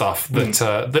wonderful stuff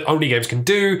that only games can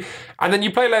do. And then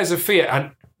you play Layers of Fear,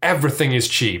 and everything is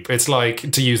cheap. It's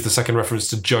like, to use the second reference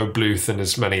to Joe Bluth and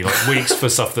as many weeks for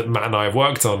stuff that Matt and I have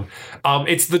worked on.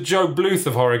 It's the Joe Bluth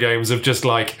of horror games, of just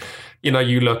like,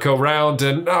 you look around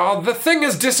and the thing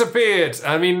has disappeared.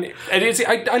 I mean,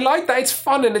 I like that. It's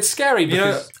fun and it's scary.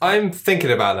 Because I'm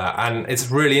thinking about that, and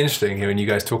it's really interesting hearing you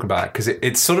guys talk about it, because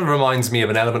it sort of reminds me of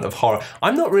an element of horror.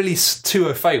 I'm not really too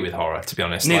au fait with horror, to be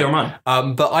honest. Neither am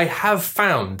I. But I have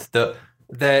found that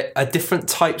there are different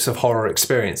types of horror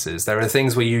experiences. There are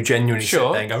things where you genuinely sit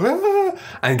there and go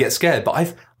and get scared.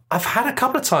 But I've had a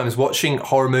couple of times watching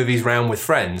horror movies round with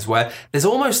friends where there's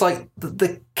almost like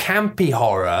the campy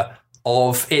horror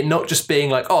of it not just being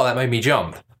like, oh, that made me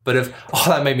jump, but of, oh,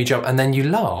 that made me jump, and then you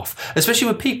laugh, especially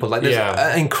with people. Like there's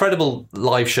an incredible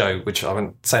live show, which I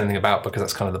won't say anything about because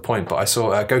that's kind of the point, but I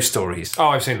saw Ghost Stories. Oh,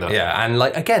 I've seen that. Yeah, and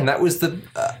like, again, that was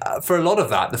for a lot of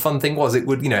that, the fun thing was it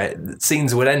would,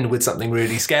 scenes would end with something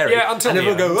really scary. Yeah, until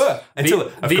everyone go,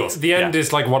 the end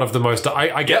is like one of the most,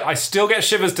 I still get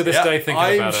shivers to this day thinking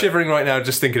about it. I'm shivering right now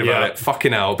just thinking about it.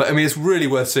 Fucking hell. But I mean, it's really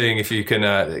worth seeing if you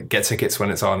can get tickets when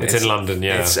it's on. It's in London,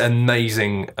 It's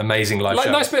amazing live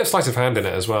show. Nice bit of sleight of hand in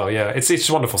it as well, yeah. It's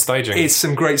just wonderful staging. It's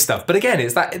some great stuff. But again,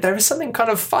 it's that there is something kind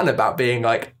of fun about being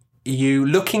like, you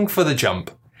looking for the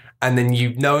jump, and then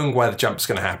you knowing where the jump's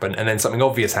going to happen, and then something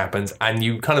obvious happens, and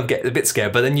you kind of get a bit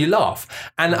scared, but then you laugh.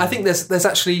 And I think there's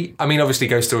actually, I mean, obviously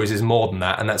Ghost Stories is more than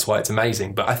that, and that's why it's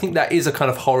amazing. But I think that is a kind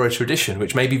of horror tradition,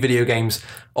 which maybe video games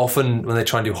often, when they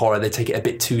try and do horror, they take it a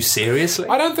bit too seriously.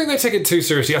 I don't think they take it too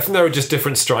seriously. I think there are just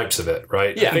different stripes of it,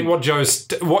 right? Yeah. I think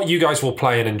what you guys will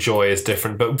play and enjoy is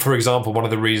different. But for example, one of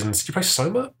the reasons, do you play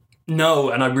Soma? No,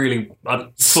 and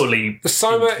I'm fully.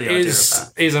 Soma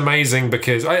is amazing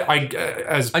because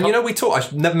we talked.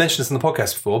 I've never mentioned this in the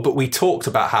podcast before, but we talked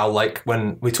about how, like,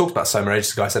 when we talked about Soma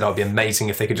ages ago, I said, "Oh, it'd be amazing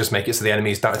if they could just make it so the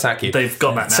enemies don't attack you." They've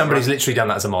got that now. Somebody's literally done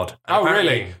that as a mod. Oh,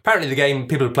 really? Apparently, the game,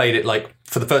 people have played it like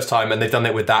for the first time, and they've done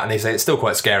it with that, and they say it's still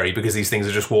quite scary because these things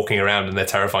are just walking around and they're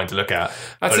terrifying to look at.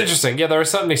 That's interesting. Yeah, there are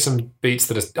certainly some beats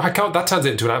that turns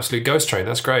it into an absolute ghost train.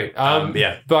 That's great.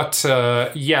 But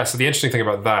so the interesting thing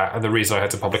about that, and the reason I had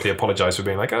to publicly apologise for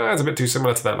being like, it's a bit too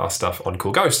similar to that last stuff on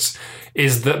Cool Ghosts,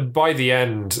 is that by the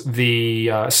end,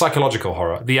 the psychological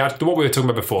horror, what we were talking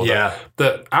about before,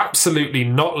 that absolutely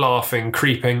not laughing,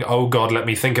 creeping, oh God, let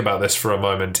me think about this for a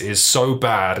moment, is so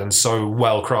bad and so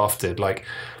well crafted. Like,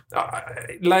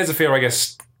 Layers of Fear, I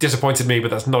guess, disappointed me, but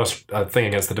that's not a thing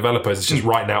against the developers. It's just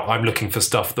right now I'm looking for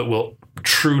stuff that will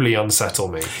truly unsettle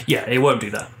me. Yeah, it won't do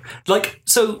that. Like,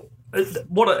 so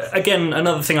again,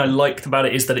 another thing I liked about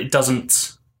it is that it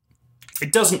doesn't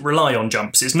rely on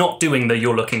jumps. It's not doing the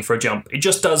you're looking for a jump. It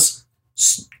just does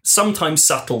sometimes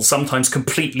subtle, sometimes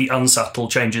completely unsubtle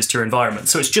changes to your environment.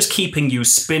 So it's just keeping you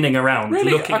spinning around,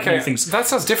 looking at new things. That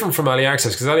sounds different from early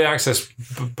access, because early access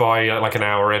by like an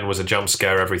hour in was a jump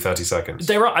scare every 30 seconds.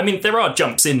 There are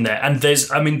jumps in there, and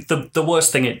the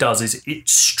worst thing it does is it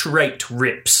straight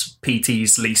rips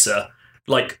PT's Lisa.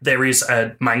 Like, there is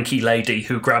a manky lady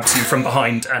who grabs you from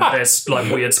behind, and there's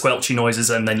like weird squelchy noises,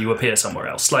 and then you appear somewhere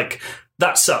else. Like,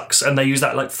 that sucks. And they use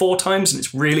that like 4 times, and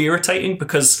it's really irritating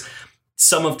because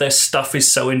some of their stuff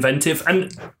is so inventive.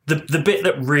 And the bit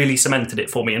that really cemented it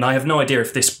for me, and I have no idea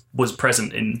if this was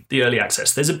present in the early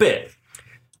access, there's a bit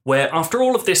where after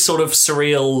all of this sort of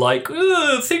surreal, like,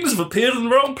 things have appeared in the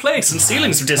wrong place and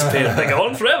ceilings have disappeared and they go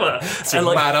on forever. It's a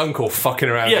mad uncle fucking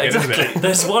around. Yeah, exactly. Isn't it?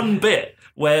 There's one bit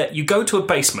where you go to a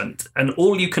basement and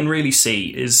all you can really see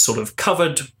is sort of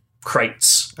covered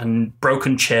crates and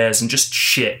broken chairs and just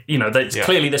shit.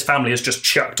 Clearly this family has just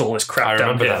chucked all this crap down here. I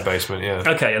remember that basement, yeah.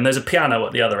 Okay, and there's a piano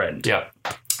at the other end. Yeah.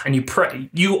 And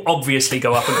you obviously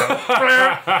go up and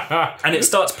go, and it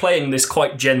starts playing this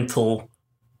quite gentle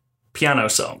piano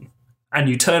song. And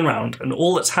you turn around and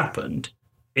all that's happened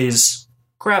is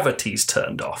gravity's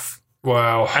turned off.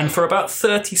 Wow. And for about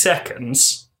 30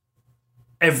 seconds,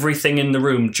 everything in the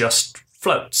room just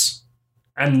floats.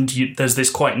 And there's this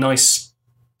quite nice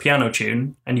piano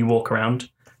tune, and you walk around,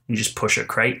 you just push a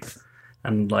crate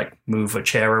and like move a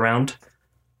chair around,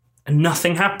 and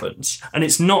nothing happens. And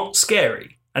it's not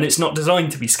scary, and it's not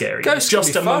designed to be scary. It's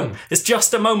just a moment. It's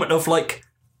just a moment of like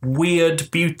weird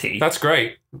beauty. That's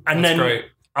great. And then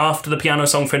after the piano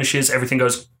song finishes, everything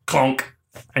goes clonk,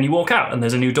 and you walk out, and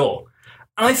there's a new door.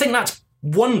 And I think that's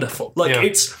wonderful.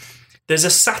 Like, there's a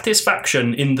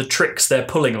satisfaction in the tricks they're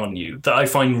pulling on you that I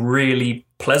find really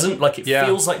pleasant. Like, it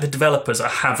feels like the developers are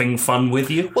having fun with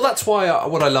you. Well, that's why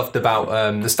what I loved about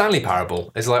the Stanley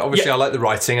Parable is, like, obviously I like the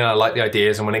writing and I like the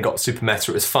ideas, and when it got super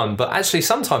meta it was fun, but actually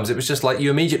sometimes it was just like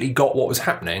you immediately got what was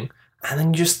happening, and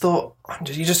then you just thought,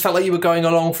 you just felt like you were going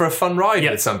along for a fun ride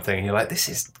with something, and you're like, this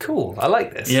is cool, I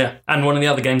like this. Yeah, and one of the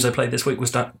other games I played this week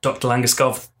was Dr.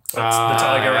 Langeskov, the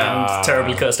Tiger and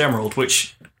Terribly Cursed Emerald,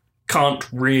 which can't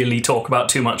really talk about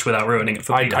too much without ruining it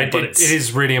for people. It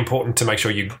is really important to make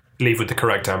sure you leave with the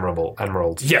correct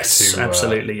emerald. Yes,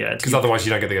 absolutely, yeah. Because otherwise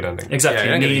you don't get the good ending.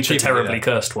 Exactly, you need the terribly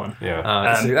cursed one.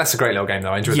 Yeah. That's a great little game,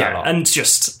 though. I enjoyed that a lot. And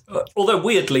just, although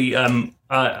weirdly,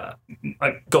 I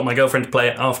got my girlfriend to play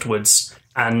it afterwards,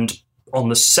 and on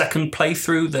the second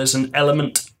playthrough, there's an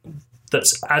element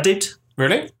that's added.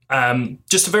 Really?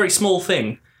 Just a very small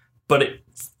thing, but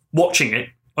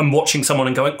I'm watching someone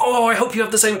and going, oh, I hope you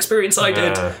have the same experience I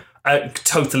did.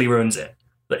 Totally ruins it.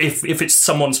 If it's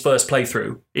someone's first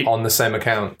playthrough on the same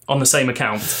account,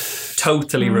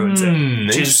 totally ruins it.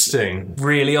 Interesting,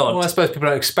 really odd. Well, I suppose people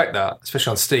don't expect that,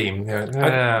 especially on Steam.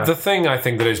 The thing I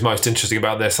think that is most interesting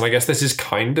about this, and I guess this is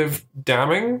kind of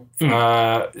damning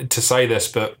to say this,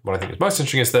 but what I think is most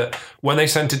interesting is that when they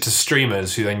sent it to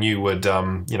streamers who they knew would,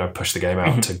 push the game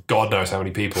out to God knows how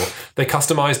many people, they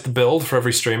customized the build for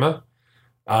every streamer.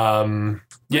 Not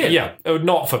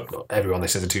for everyone they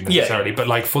sent it to necessarily, but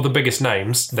like for the biggest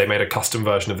names, they made a custom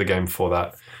version of the game for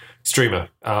that streamer,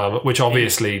 which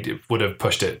obviously would have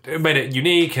pushed it. It made it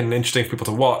unique and interesting for people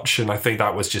to watch, and I think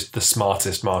that was just the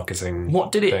smartest marketing.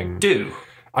 What did it do?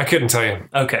 I couldn't tell you.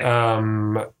 Okay.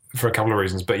 For a couple of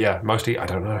reasons, but yeah, mostly I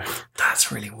don't know.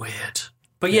 That's really weird.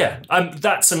 But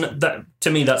to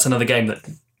me, that's another game that.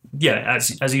 Yeah,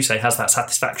 as you say, has that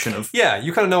satisfaction of... Yeah,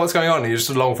 you kind of know what's going on and you're just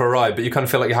along for a ride, but you kind of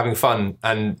feel like you're having fun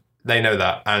and they know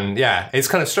that. And yeah, it's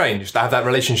kind of strange to have that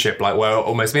relationship, like where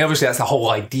almost... I mean, obviously that's the whole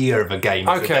idea of a game.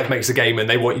 Okay. Dev makes a game and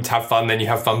they want you to have fun, then you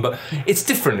have fun. But it's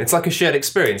different. It's like a shared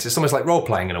experience. It's almost like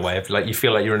role-playing in a way. If like you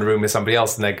feel like you're in a room with somebody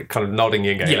else and they're kind of nodding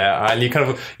you and going, and you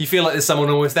feel like there's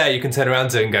someone almost there you can turn around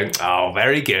to and go, oh,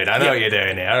 very good. I know what you're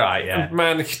doing here. All right, yeah.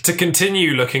 Man, to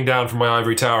continue looking down from my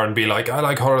ivory tower and be like, I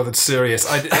like horror that's serious.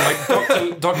 I like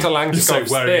Dr.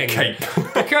 Langskov's thing. A cape.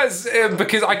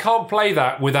 because I can't play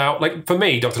that without... Like, for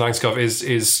me, Dr. Langskov is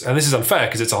and this is unfair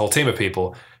because it's a whole team of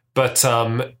people, but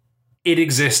it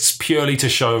exists purely to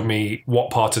show me what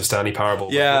part of Stanley Parable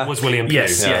was William Pugh.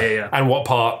 Yes, yeah. And what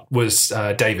part was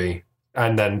Davey.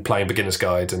 And then playing Beginner's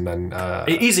Guide, and then...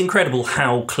 it is incredible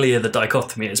how clear the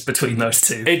dichotomy is between those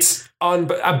two. It's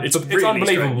really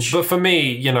unbelievable. Strange. But for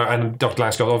me, and Dr.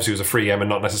 Langskov obviously was a free game and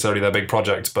not necessarily their big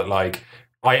project, but like...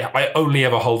 I only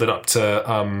ever hold it up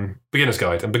to Beginner's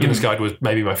Guide, and Beginner's Guide was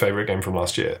maybe my favourite game from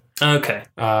last year. Okay.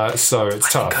 So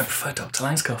it's tough. I think I prefer Dr.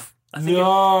 Langskov.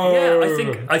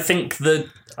 I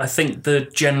think the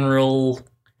general...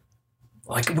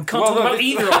 Like, we can't talk about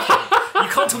either of them. You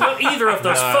can't talk about either of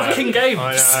those fucking games.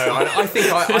 I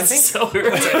think so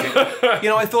irritating.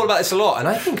 I thought about this a lot, and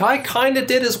I think I kind of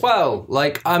did as well.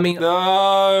 Like, I mean,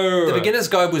 the Beginner's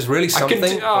Guide was really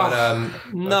something.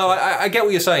 I get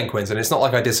what you're saying, Quinton. It's not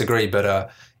like I disagree,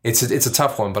 but it's a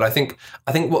tough one. But I think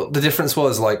what the difference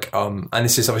was, like, and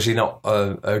this is obviously not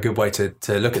a good way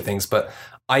to look at things, but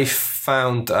I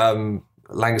found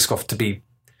Langskov to be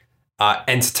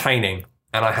entertaining.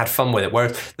 And I had fun with it.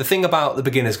 Whereas the thing about the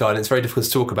Beginner's Guide, it's very difficult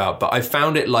to talk about, but I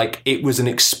found it like it was an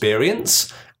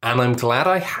experience, and I'm glad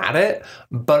I had it,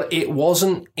 but it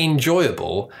wasn't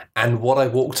enjoyable. And what I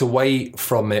walked away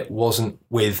from it wasn't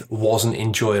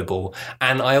enjoyable.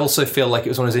 And I also feel like it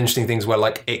was one of those interesting things where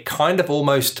like it kind of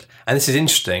almost, and this is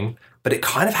interesting, but it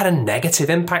kind of had a negative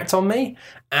impact on me.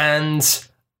 And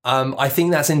I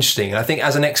think that's interesting. And I think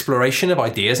as an exploration of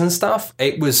ideas and stuff,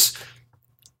 it was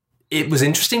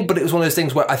interesting, but it was one of those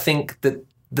things where I think that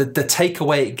the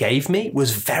takeaway it gave me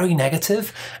was very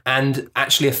negative and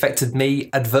actually affected me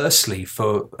adversely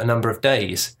for a number of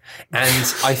days.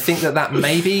 And I think that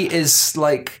maybe is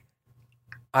like,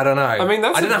 I don't know. I mean,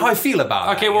 I don't know how I feel about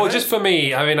it. Okay, well, just for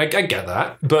me, I mean, I get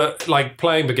that, but like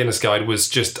playing Beginner's Guide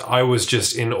I was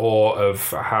just in awe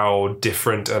of how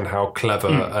different and how clever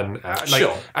and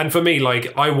sure. And for me,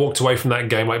 like I walked away from that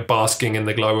game like basking in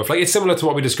the glow of like it's similar to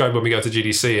what we described when we go to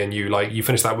GDC and you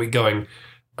finish that week going,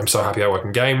 I'm so happy I work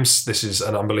in games. This is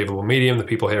an unbelievable medium. The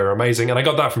people here are amazing, and I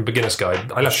got that from Beginner's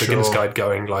Guide. I left Beginner's Guide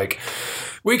going like,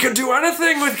 we can do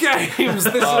anything with games.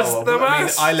 This is the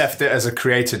best. I left it as a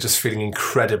creator just feeling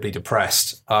incredibly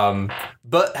depressed.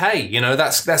 But hey,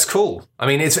 that's cool. I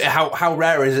mean, it's how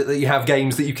rare is it that you have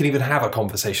games that you can even have a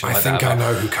conversation like that? I think I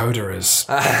know who Coda is.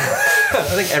 I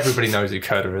think everybody knows who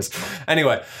Coda is.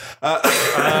 Anyway.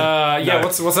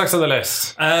 What's next on the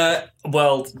list?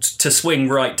 Well, to swing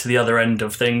right to the other end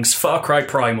of things, Far Cry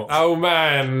Primal. Oh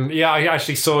man, yeah, I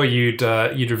actually saw you'd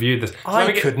reviewed this.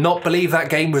 I could not believe that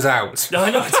game was out. I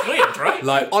know, it's weird, right?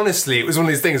 Like, honestly, it was one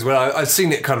of these things where I'd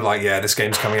seen it kind of like, this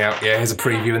game's coming out, here's a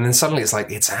preview, and then suddenly it's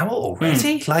like, it's out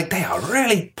already? Like, they are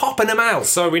really popping them out.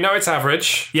 So we know it's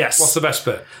average. Yes. What's the best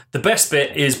bit? The best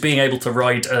bit is being able to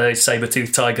ride a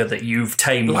saber-toothed tiger that you've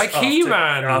tamed. Like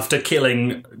He-Man! After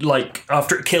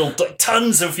it killed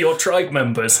tons of your tribe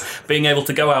members, being able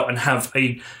to go out and have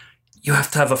a you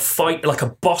have to have a fight, like a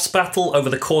boss battle, over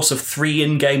the course of 3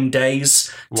 in-game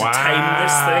days to tame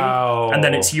this thing, and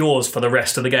then it's yours for the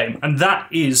rest of the game. And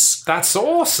that's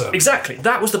awesome. Exactly.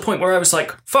 That was the point where I was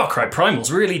like, Far Cry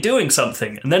Primal's really doing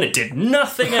something, and then it did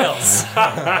nothing else.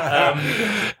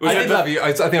 I did love you.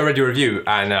 I think I read your review,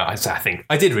 and I think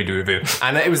I did read your review,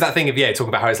 and it was that thing of talking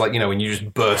about how it's like, when you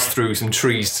just burst through some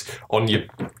trees on your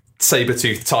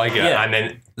saber-toothed tiger, and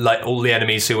then like all the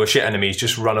enemies who are shit enemies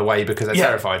just run away because they're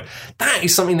terrified. That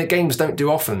is something that games don't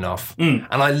do often enough. And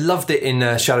I loved it in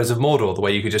Shadows of Mordor, the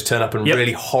way you could just turn up and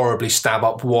really horribly stab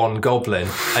up one goblin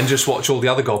and just watch all the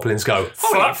other goblins go,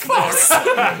 fuck.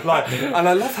 And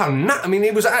I love how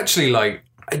it was actually like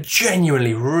a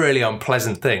genuinely really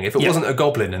unpleasant thing. If it wasn't a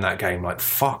goblin in that game, like,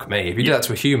 fuck me. If you did that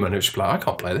to a human, it would just be like, I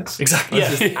can't play this. Exactly.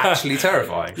 This is actually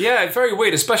terrifying. Yeah, it's very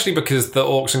weird, especially because the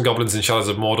orcs and goblins in Shadows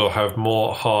of Mordor have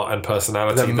more heart and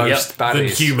personality than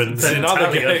humans in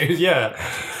other games.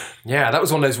 Yeah, that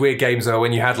was one of those weird games though,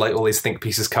 when you had like all these think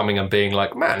pieces coming and being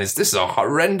like, man, is this a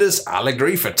horrendous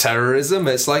allegory for terrorism?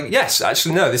 It's like, yes,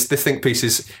 actually, no, this think piece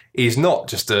is not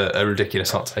just a ridiculous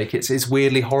hot take. It's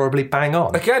weirdly, horribly bang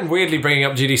on. Again, weirdly bringing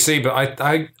up GDC, but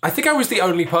I think I was the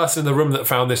only person in the room that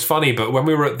found this funny. But when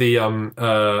we were at the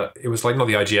it was like not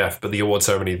the IGF, but the award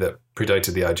ceremony that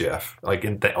predated the IGF, like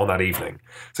on that evening,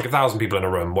 it's like 1,000 people in a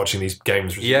room watching these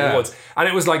games receive awards, and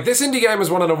it was like, this indie game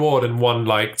has won an award, and one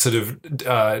like sort of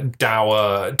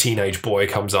dour teenage boy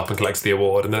comes up and collects the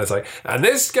award, and then it's like, and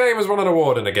this game has won an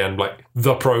award, and again like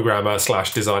the programmer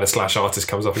 / designer / artist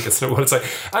comes up and gets an award. It's like,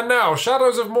 and now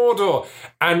Shadows of Mordor,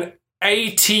 and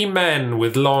 80 men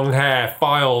with long hair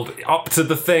filed up to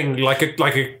the thing like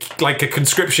a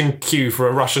conscription queue for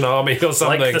a Russian army or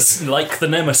something. Like the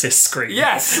Nemesis screen.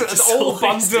 Yes, it's all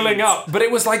bundling up. But it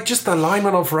was like just the line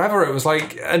went on forever. It was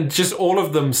like, and just all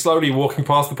of them slowly walking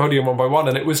past the podium one by one,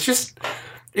 and it was just,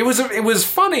 it was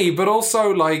funny, but also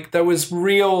like there was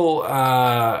real.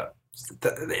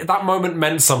 That moment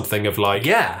meant something of like,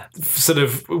 sort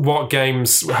of what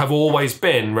games have always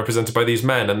been represented by these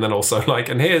men, and then also like,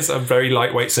 and here's a very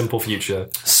lightweight, simple future.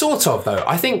 Sort of, though.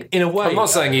 I think in a way, I'm not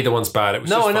saying either one's bad. It was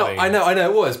just funny. I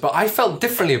know it was, but I felt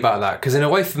differently about that because in a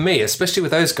way, for me, especially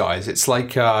with those guys, it's like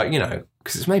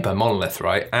because it's made by Monolith,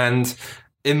 right? And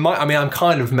I'm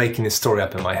kind of making this story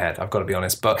up in my head, I've got to be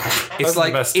honest, but it's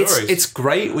like, it's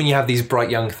great when you have these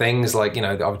bright young things, like,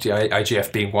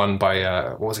 IGF being won by,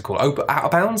 what was it called? Out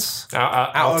of Bounds?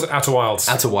 Outer Wilds.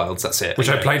 Outer Wilds, that's it. Which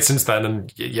I played since then,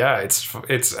 and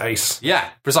it's ace. Yeah,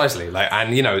 precisely. Like,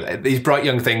 and, these bright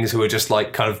young things who are just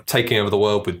like kind of taking over the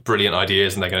world with brilliant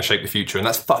ideas, and they're going to shape the future, and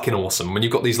that's fucking awesome. When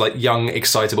you've got these like young,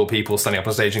 excitable people standing up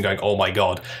on stage and going, oh my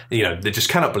God, they just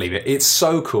cannot believe it. It's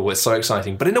so cool, it's so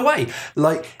exciting. But in a way,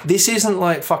 like, this isn't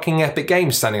like fucking Epic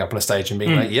Games standing up on a stage and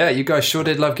being like, yeah, you guys sure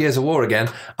did love Gears of War again.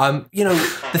 The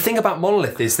thing about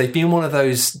Monolith is they've been one of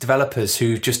those developers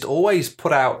who just always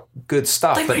put out good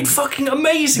stuff. They made fucking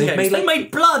amazing games. They made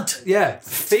Blood. Yeah,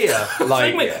 Fear.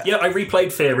 I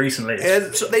replayed Fear recently.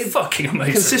 They fucking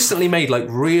amazing. Consistently made like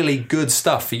really good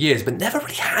stuff for years, but never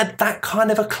really had that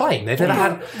kind of acclaim. They've never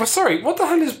had. Well, sorry, what the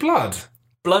hell is Blood?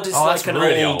 Blood is like an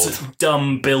really old,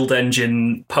 dumb build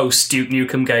engine post Duke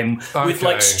Nukem game with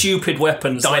like stupid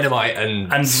weapons, dynamite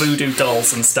and voodoo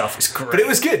dolls and stuff. It's great, but it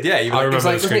was good. Yeah, I remember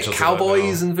wasn't it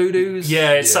Cowboys and Voodoos?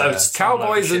 Yeah, it's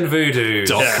Cowboys and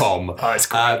Voodoo.com. Oh, it's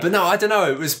great. But no, I don't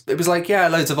know. It was like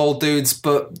loads of old dudes,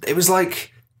 but it was like.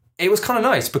 It was kind of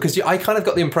nice because I kind of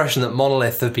got the impression that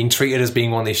Monolith have been treated as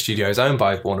being one of these studios owned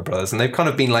by Warner Brothers, and they've kind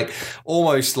of been like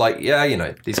almost like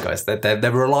these guys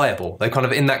they're reliable. They're kind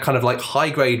of in that kind of like high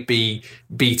grade B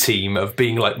team of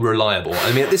being like reliable.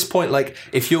 I mean, at this point, like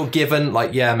if you're given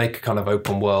like make a kind of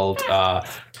open world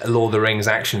Lord of the Rings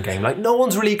action game, like no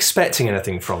one's really expecting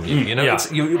anything from you.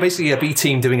 You're basically a B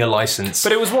team doing a license.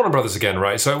 But it was Warner Brothers again,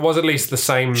 right? So it was at least the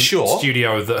same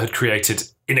studio that had created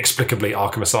inexplicably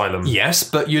Arkham Asylum. Yes,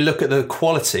 but you look at the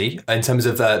quality in terms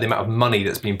of the amount of money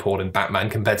that's been poured in Batman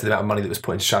compared to the amount of money that was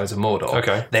put into Shadows of Mordor.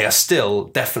 Okay. They are still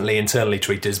definitely internally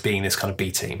treated as being this kind of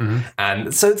B team.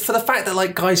 And so for the fact that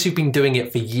like guys who've been doing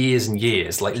it for years and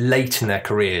years, like late in their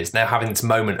careers, now having this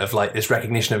moment of like this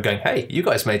recognition of going, hey, you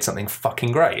guys made something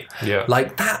fucking great. Yeah.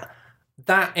 Like that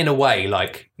in a way,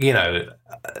 like,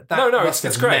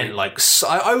 it's great. Like,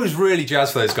 I was really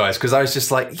jazzed for those guys because I was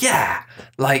just like, yeah,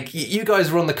 like you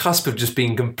guys were on the cusp of just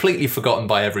being completely forgotten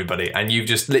by everybody, and you've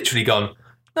just literally gone,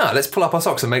 no, let's pull up our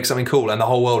socks and make something cool, and the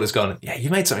whole world has gone, yeah, you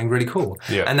made something really cool.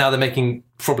 Yeah. And now they're making,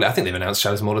 probably, I think they've announced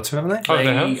Shadows of Mordor 2, haven't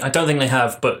they? I don't think they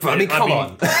have, but I mean, come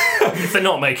on. if they're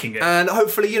not making it. And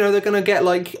hopefully, they're going to get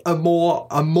like a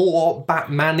more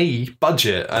Batman-y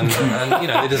budget, and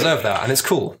they deserve that, and it's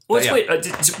cool. Well, it's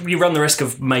weird. You run the risk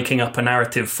of making up a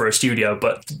narrative for a studio,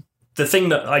 but the thing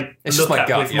that I look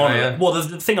at with Monolith, well,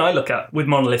 the thing I look at with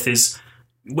Monolith is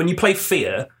when you play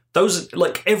Fear, those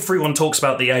like everyone talks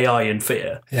about the AI in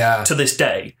Fear to this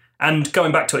day, and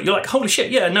going back to it, you're like, holy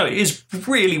shit, it is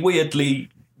really weirdly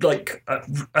like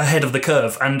ahead of the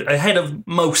curve and ahead of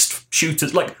most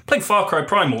shooters. Like playing Far Cry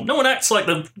Primal, no one acts like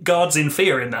the guards in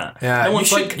Fear in that. Yeah, no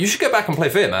you should go back and play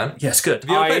Fear, man. Yes, good. Have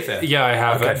you ever played Fear? Yeah, I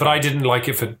have, but I didn't like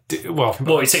it for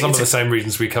some of the same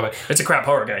reasons we covered. It's a crap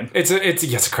horror game. It's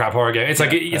a crap horror game. It's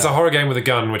it's a horror game with a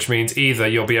gun, which means either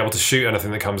you'll be able to shoot anything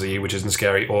that comes at you, which isn't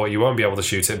scary, or you won't be able to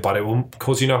shoot it, but it will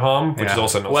cause you no harm, which is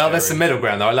also not. Well, scary. that's the middle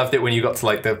ground though. I loved it when you got to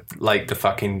like the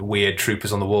fucking weird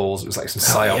troopers on the walls. It was like some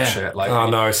psyop shit. Like, oh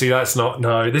no, see that's not.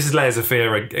 No, this is Layers of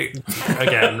Fear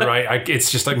again, right?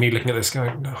 It's just like me looking at this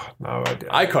going, no.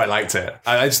 I quite liked it.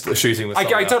 I just shooting was.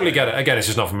 I totally get it. Again, it's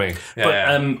just not for me.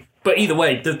 But either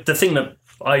way, the thing that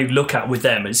I look at with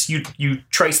them is you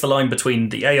trace the line between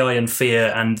the AI in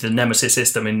Fear and the Nemesis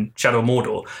system in Shadow of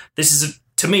Mordor.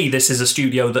 To me, this is a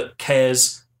studio that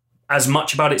cares as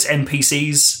much about its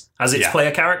NPCs as its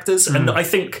player characters, and I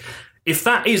think. If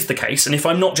that is the case, and if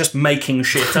I'm not just making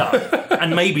shit up,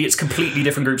 and maybe it's completely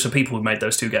different groups of people who made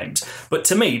those two games, but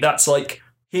to me, that's like,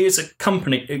 here's a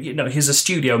company, here's a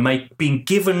studio being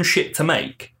given shit to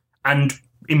make, and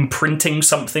imprinting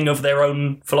something of their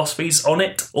own philosophies on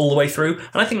it all the way through,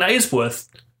 and I think that is worth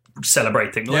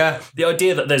celebrating. Like, the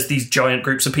idea that there's these giant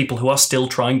groups of people who are still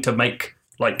trying to make,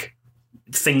 like,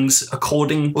 things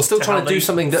according still trying to do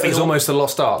something that is almost a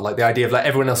lost art, like the idea of like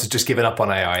everyone else has just given up on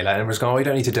AI, like everyone's going, you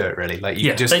don't need to do it really, like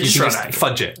you can just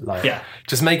fudge it, like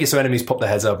just make it so enemies pop their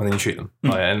heads up and then you shoot them.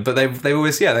 But they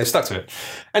always they've stuck to it.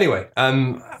 Anyway,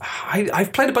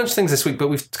 I've played a bunch of things this week, but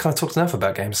we've kind of talked enough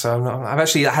about games, so I've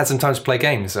actually had some time to play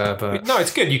games, but no,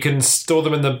 it's good. You can store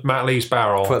them in the Matt Leaf's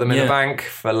barrel, put them in the bank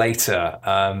for later.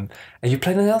 Have you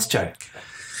played anything else, Joe?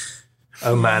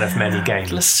 Oh man of many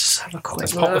games. Let's just have a quick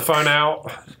Let's pop the phone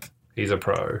out. He's a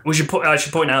pro. I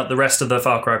should point out the rest of the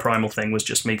Far Cry Primal thing was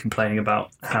just me complaining about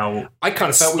how I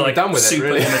kind of felt we were done with super it.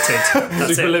 Really.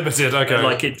 Limited. Super limited. Okay.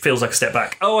 Like it feels like a step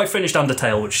back. Oh, I finished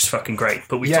Undertale, which is fucking great.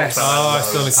 But we talked about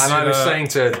that. And I was saying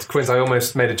to Quince, I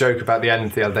almost made a joke about the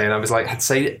end the other day, and I was like, I'd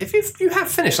say if you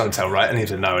have finished Undertale, right? And he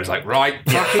didn't know. I was like, right,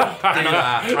 fucking do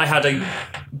that. I had a.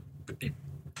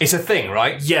 It's a thing,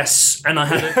 right? Yes, and I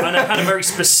had a very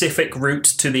specific route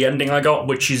to the ending I got,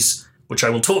 which I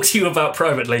will talk to you about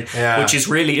privately, which is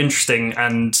really interesting,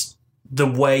 and the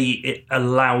way it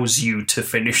allows you to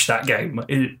finish that game,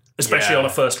 especially on a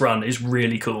first run, is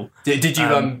really cool. Did you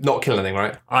not kill anything,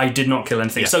 right? I did not kill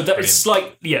anything, so that it's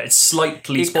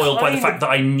slightly spoiled by the fact that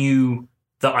I knew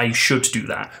that I should do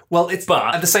that. Well,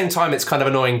 but at the same time, it's kind of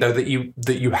annoying though that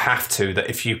you have to, that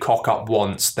if you cock up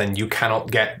once, then you cannot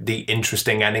get the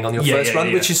interesting ending on your first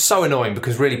run, which is so annoying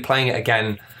because really playing it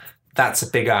again, that's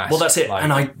a big ask. Well, that's it. Like,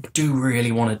 and I do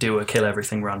really want to do a kill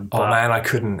everything run. Oh man, I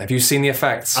couldn't. Have you seen the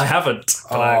effects? I haven't.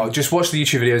 Just watch the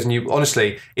YouTube videos, and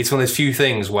honestly, it's one of those few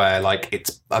things where like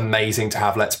it's amazing to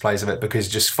have Let's Plays of it, because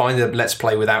just find a Let's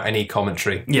Play without any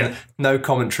commentary. Yeah. No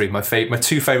commentary. My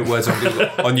two favourite words on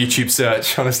YouTube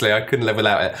search. Honestly, I couldn't live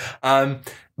without it.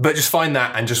 But just find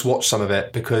that and just watch some of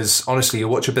it, because honestly,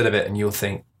 you'll watch a bit of it and you'll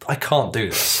think, I can't do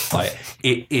this. Like,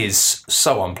 it is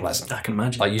so unpleasant. I can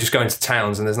imagine. Like, you just go into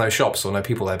towns and there's no shops or no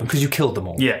people there because you killed them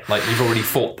all. Yeah. Like, you've already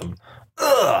fought them.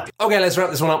 Ugh. Okay, let's wrap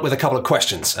this one up with a couple of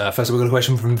questions. First, we've got a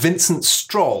question from Vincent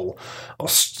Stroll. Or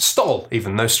Stoll,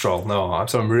 even. No Stroll. No,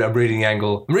 I'm reading the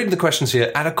angle. I'm reading the questions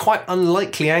here at a quite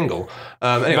unlikely angle.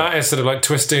 Anyway. Matt is sort of like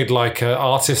twisted like an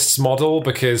artist's model,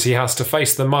 because he has to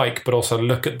face the mic but also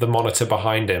look at the monitor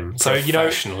behind him. So,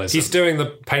 he's doing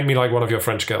the paint me like one of your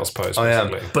French girls pose. I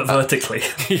am. But vertically.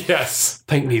 Yes.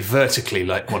 Paint me vertically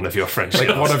like one of your French girls.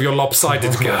 Like one of your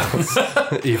lopsided girls.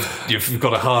 You've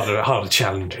got a harder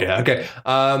challenge here. Okay.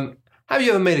 Have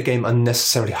you ever made a game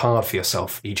unnecessarily hard for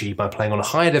yourself, e.g. by playing on a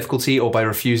higher difficulty or by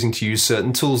refusing to use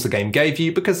certain tools the game gave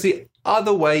you because the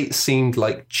other way seemed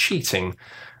like cheating?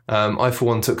 I, for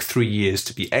one, took 3 years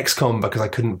to beat XCOM because I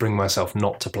couldn't bring myself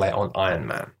not to play it on Iron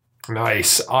Man.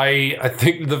 Nice. I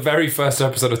think the very first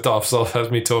episode of Dark Souls has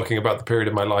me talking about the period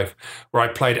of my life where I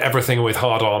played everything with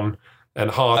hard on. And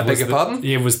hard. I beg your pardon?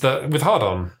 It was with hard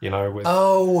on,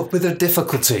 with with a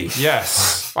difficulty.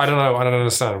 Yes. I don't know. I don't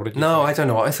understand. What did you think? I don't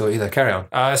know what I thought either. Carry on.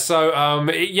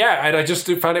 And I just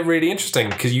found it really interesting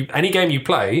because any game you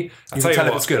play, you can tell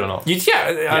if it's good or not. I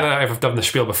don't know if I've done the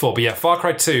spiel before, but Far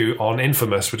Cry 2 on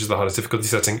Infamous, which is the hardest difficulty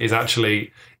setting, is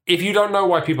actually if you don't know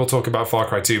why people talk about Far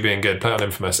Cry 2 being good, play on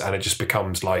Infamous, and it just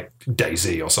becomes like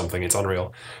DayZ or something. It's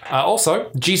unreal. Also,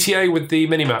 GTA with the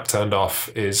minimap turned off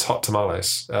is hot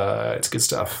tamales. It's good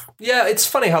stuff. Yeah, it's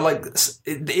funny how like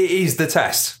it is the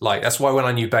test. Like that's why when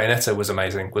I knew Bayonetta was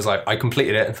amazing, was like I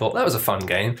completed it and thought that was a fun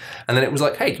game, and then it was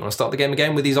like, hey, do you want to start the game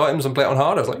again with these items and play it on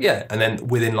hard? I was like, yeah, and then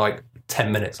within like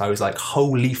 10 minutes, I was like,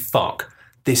 holy fuck.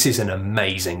 This is an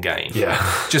amazing game. Yeah.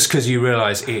 Just because you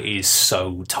realise it is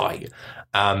so tight.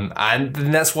 And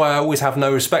that's why I always have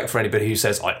no respect for anybody who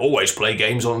says, I always play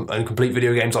games on and complete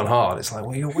video games on hard. It's like,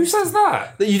 well, who says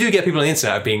that? You do get people on the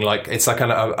internet being like, it's like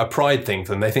a pride thing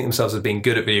for them. They think themselves as being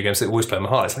good at video games, they always play them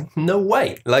on hard. It's like, no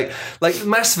way. Like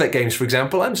Mass Effect games, for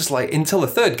example, I'm just like, until the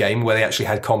third game where they actually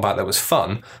had combat that was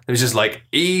fun, it was just like,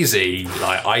 easy.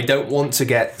 Like, I don't want to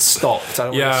get stopped. I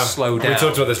don't want to slow down. We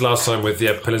talked about this last time with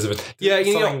Pillars of Eternity. Yeah,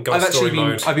 you know,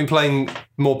 I've been playing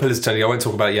more Pillars of Eternity. I won't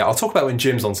talk about it yet. I'll talk about it when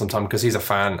Jim's on sometime because he's a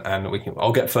fan and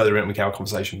I'll get further in and we can have a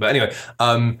conversation. But anyway,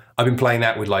 I've been playing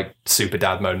that with like super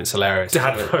dad mode and it's hilarious.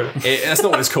 Dad mode. That's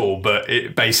not what it's called, but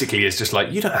it basically is just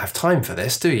like, you don't have time for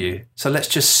this, do you? So let's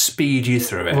just speed you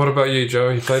through it. What about you, Joe?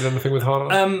 You played anything with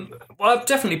hard on? Well, I've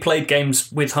definitely played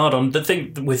games with hard on. The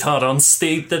thing with hard ons,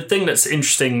 the thing that's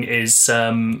interesting is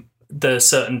the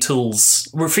certain tools,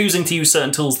 refusing to use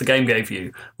certain tools the game gave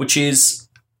you, which is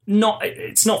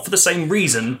it's not for the same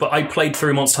reason, but I played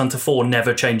through Monster Hunter 4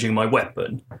 never changing my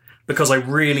weapon because I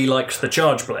really liked the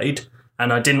Charge Blade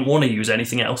and I didn't want to use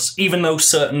anything else, even though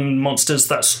certain monsters,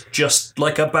 that's just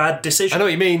like a bad decision. I know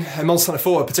what you mean. And Monster Hunter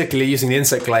 4, particularly using the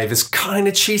Insect Glaive, is kind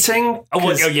of cheating.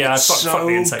 Yeah, fuck the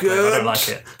Insect Glaive. I don't like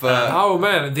it. But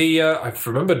I've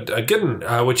remembered a good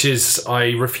one, which is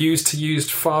I refused to use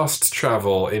fast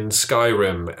travel in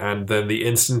Skyrim, and then the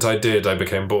instant I did, I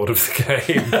became bored of the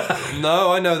game.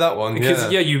 No, I know that one. Because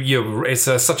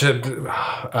it's such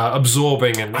a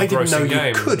absorbing and I didn't know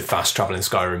game. You could fast travel in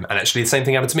Skyrim, and actually the same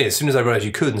thing happened to me. As soon as I realised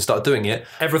you could and started doing it,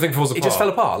 everything falls apart. It just fell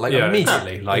apart,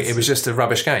 immediately. It was just a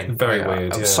rubbish game. Very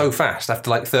weird. I was so fast after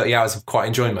like 30 hours of quite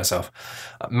enjoying myself.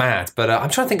 Mad. But I'm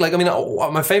trying to think,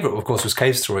 my favourite, of course, was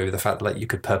Cave Story, with the fact that you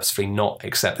could purposefully not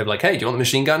accept. They're like, hey, do you want the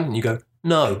machine gun? And you go,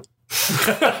 no.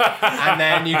 And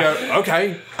then you go,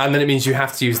 okay. And then it means you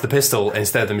have to use the pistol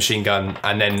instead of the machine gun.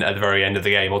 And then at the very end of the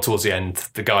game, or towards the end,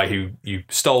 the guy who you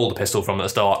stole the pistol from at the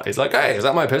start is like, hey, is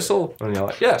that my pistol? And you're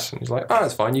like, yes. And he's like, oh,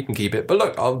 it's fine, you can keep it. But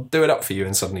look, I'll do it up for you.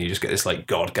 And suddenly you just get this like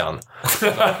god gun.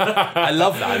 I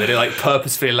love that it like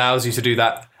purposefully allows you to do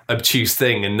that obtuse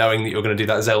thing, and knowing that you're going to do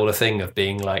that Zelda thing of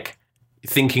being like,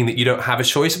 thinking that you don't have a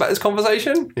choice about this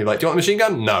conversation. You're like, do you want the machine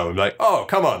gun? No. I'm like, oh,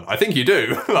 come on, I think you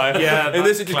do. And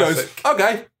this it just goes,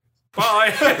 okay, bye.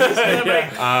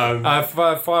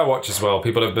 Firewatch as well.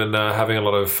 People have been having a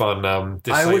lot of fun.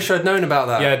 I wish I'd known about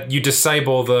that. Yeah, you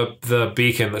disable the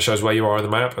beacon that shows where you are on the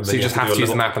map, and so then you just have to use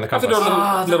the map and the compass. Have to do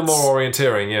a little more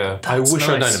orienteering. Yeah, I wish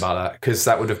I'd known about that, because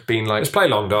that would have been like, just play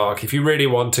Long Dark if you really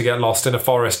want to get lost in a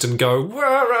forest and go,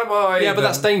 where am I? Yeah, but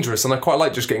that's dangerous, and I quite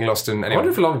like just getting lost in. Anyway. I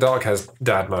wonder if Long Dark has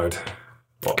dad mode.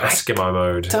 Or Eskimo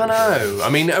mode. Don't know. I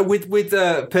mean, with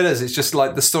Pillars, it's just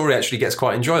like the story actually gets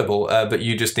quite enjoyable, but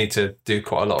you just need to do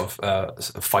quite a lot of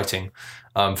fighting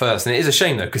first. And it is a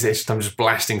shame, though, because I'm just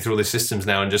blasting through all these systems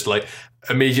now and just like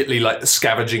immediately like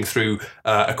scavenging through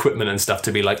equipment and stuff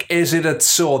to be like, is it a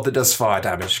sword that does fire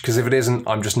damage? Because if it isn't,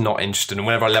 I'm just not interested. And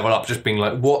whenever I level up, just being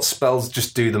like, what spells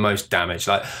just do the most damage?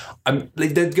 Like,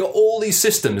 they've got all these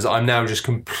systems that I'm now just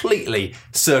completely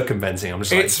circumventing. I'm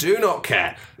just like, do not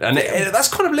care. And that's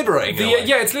kind of liberating.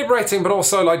 Yeah, it's liberating, but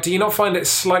also, like, do you not find it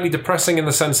slightly depressing in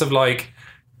the sense of, like,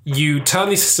 you turn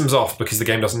these systems off because the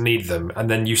game doesn't need them,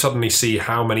 and then you suddenly see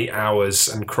how many hours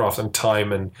and craft and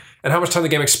time and how much time the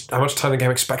game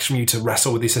expects from you to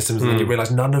wrestle with these systems, and then you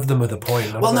realise none of them are the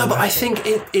point. Well, no, but I think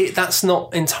that's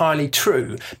not entirely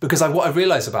true, because what I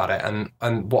realise about it,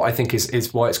 and what I think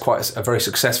is why it's quite a very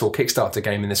successful Kickstarter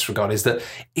game in this regard, is that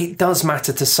it does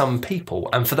matter to some people,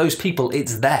 and for those people,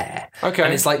 it's there. Okay.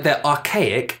 And it's like they're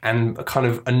archaic and kind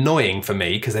of annoying for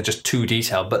me because they're just too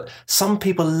detailed, but some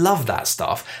people love that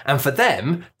stuff. And for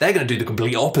them, they're going to do the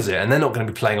complete opposite, and they're not going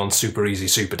to be playing on super easy,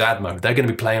 super dad mode. They're going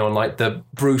to be playing on like the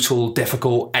brutal,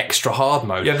 difficult, extra hard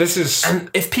mode. Yeah,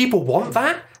 And if people want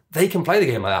that, they can play the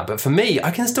game like that. But for me,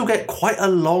 I can still get quite a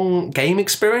long game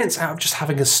experience out of just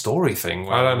having a story thing.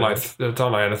 I don't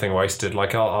like anything wasted.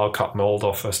 Like I'll cut mold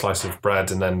off a slice of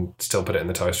bread and then still put it in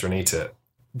the toaster and eat it,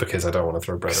 because I don't want to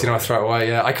throw bread away. You know, I throw it away,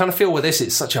 yeah. I kind of feel with this,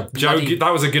 it's such a Joe,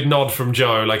 that was a good nod from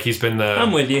Joe, like he's been there.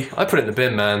 I'm with you. I put it in the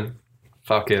bin, man.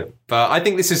 Fuck it. But I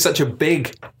think this is such a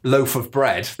big loaf of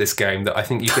bread, this game, that I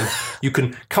think you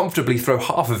can comfortably throw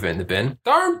half of it in the bin.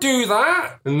 Don't do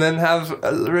that! And then have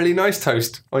a really nice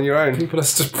toast on your own. People are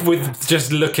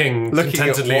just looking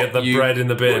contentedly at the bread in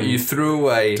the bin. What you threw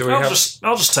away.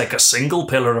 I'll just take a single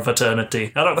pillar of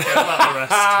eternity. I don't care about the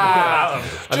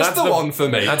rest. Just the one for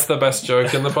me. That's the best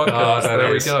joke in the podcast.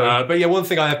 There we go. But yeah, one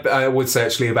thing I would say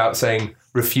actually about saying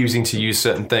refusing to use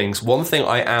certain things, one thing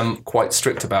I am quite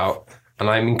strict about, and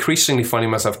I'm increasingly finding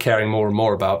myself caring more and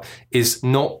more about, is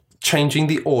not changing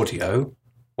the audio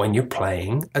when you're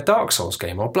playing a Dark Souls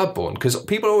game or Bloodborne. Because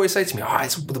people always say to me,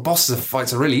 the bosses of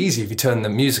fights are really easy if you turn the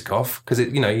music off, because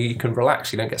you can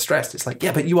relax, you don't get stressed. It's like,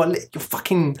 yeah, but you're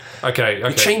fucking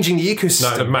you're changing the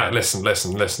ecosystem. No, Matt,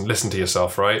 listen to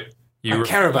yourself, right? You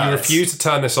refuse to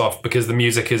turn this off because the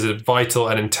music is a vital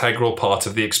and integral part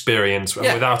of the experience.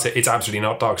 And without it, it's absolutely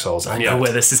not Dark Souls. I know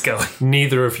where this is going.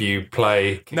 Neither of you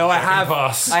play. No, I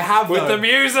have with the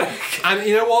music. And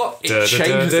you know what? It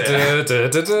changes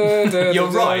it. You're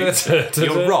right.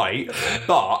 You're right.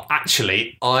 But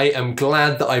actually, I am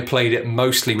glad that I played it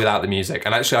mostly without the music.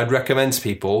 And actually, I'd recommend to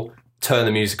people, turn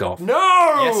the music off. No!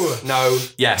 Yes. No.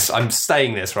 Yes, I'm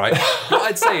saying this, right? What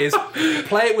I'd say is,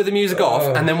 play it with the music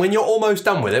off, and then when you're almost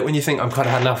done with it, when you think, I'm kind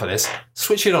of had enough of this,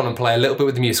 switch it on and play a little bit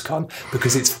with the music on,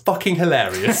 because it's fucking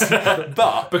hilarious.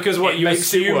 But because what, you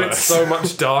assume it's so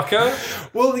much darker?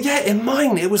 Well, yeah, in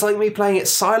mine, it was like me playing it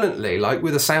silently, like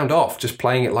with the sound off, just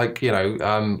playing it like,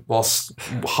 whilst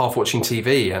half watching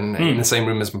TV and in the same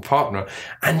room as my partner,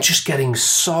 and just getting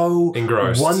so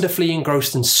wonderfully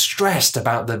engrossed and stressed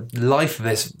about the life of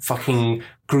this fucking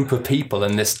group of people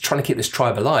and this trying to keep this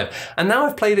tribe alive. And now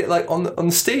I've played it like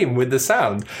on Steam with the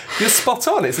sound. You're spot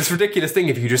on. It's this ridiculous thing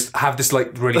if you just have this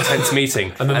like really tense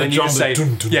meeting and then you just say,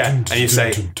 and you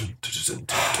say,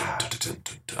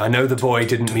 I know the boy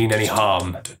didn't mean any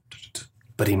harm,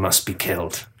 but he must be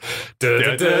killed.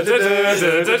 And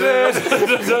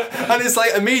it's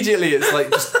like immediately it's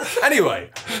like anyway,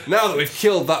 now that we've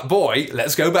killed that boy,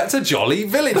 let's go back to Jolly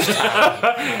Village Town.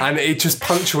 And it just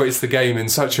punctuates the game in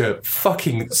such a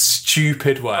fucking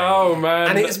stupid way. Oh man.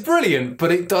 And it's brilliant,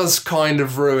 but it does kind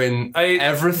of ruin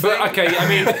everything. But, okay, I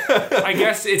mean, I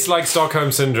guess it's like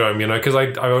Stockholm Syndrome, because I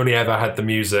only ever had the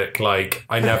music. Like,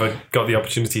 I never got the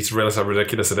opportunity to realise how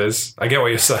ridiculous it is. I get what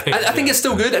you're saying. I think it's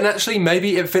still good, and actually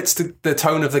maybe it fits the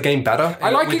tone of the game better. I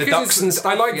like it because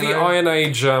I like the Iron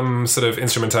Age sort of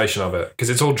instrumentation of it, because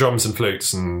it's all drums and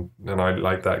flutes, and I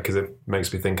like that because it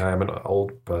makes me think I am an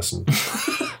old person.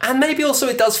 And maybe also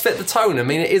it does fit the tone. I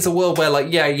mean, it is a world where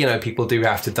people do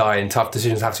have to die and tough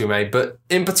decisions have to be made, but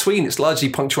in between it's largely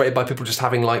punctuated by people just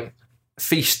having like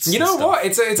feasts. You know what?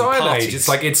 It's Iron Age. It's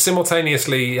like it's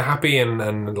simultaneously happy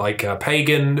and like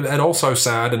pagan and also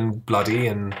sad and bloody,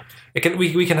 and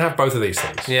we can have both of these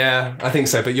things. Yeah, I think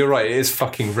so. But you're right. It is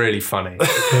fucking really funny.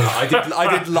 I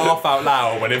did laugh out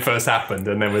loud when it first happened,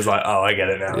 and then was like, oh, I get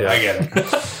it now. Yeah. I get it.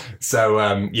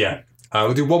 So yeah.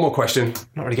 We'll do one more question.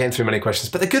 Not really getting through many questions,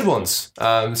 but they're good ones.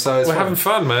 So we're having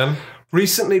fun, man.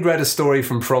 Recently read a story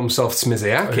from FromSoft's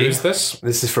Miyazaki. Who's this?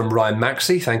 This is from Ryan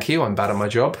Maxey. Thank you. I'm bad at my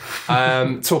job.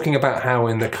 Talking about how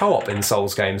in the co-op in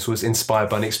Souls games was inspired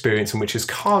by an experience in which his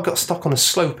car got stuck on a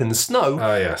slope in the snow,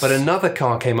 but another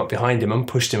car came up behind him and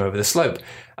pushed him over the slope.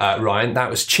 Ryan, that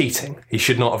was cheating. He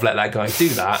should not have let that guy do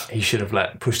that. He should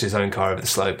have pushed his own car over the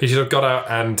slope. He should have got out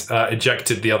and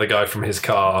ejected the other guy from his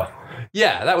car.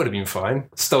 Yeah, that would have been fine.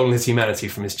 Stolen his humanity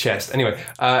from his chest. Anyway,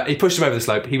 he pushed him over the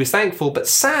slope. He was thankful, but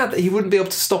sad that he wouldn't be able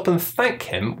to stop and thank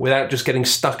him without just getting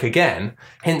stuck again.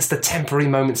 Hence the temporary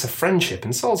moments of friendship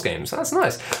in Souls games. That's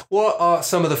nice. What are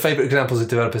some of the favourite examples of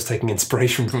developers taking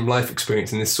inspiration from life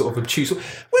experience in this sort of obtuse...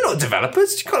 We're not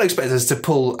developers. You can't expect us to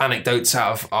pull anecdotes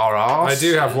out of our arse. I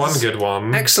do have one good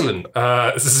one. Excellent.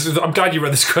 I'm glad you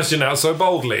read this question out so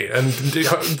boldly and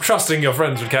trusting your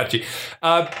friends would catch you.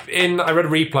 I read a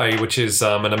replay, which is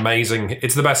an amazing...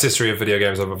 It's the best history of video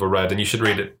games I've ever read, and you should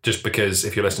read it just because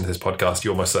if you're listening to this podcast,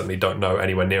 you almost certainly don't know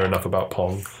anywhere near enough about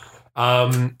Pong.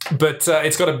 But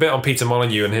it's got a bit on Peter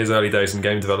Molyneux and his early days in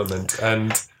game development,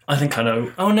 and... I think I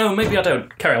know. Oh no, maybe I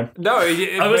don't. Carry on. No,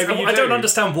 I don't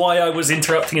understand why I was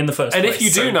interrupting in the first place. And if you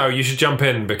do know, you should jump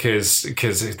in because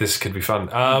this could be fun.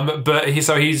 But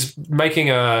he's making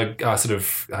a sort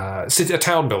of a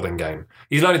town building game.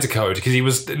 He's learning to code because he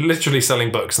was literally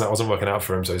selling books and that wasn't working out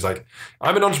for him. So he's like,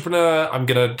 I'm an entrepreneur. I'm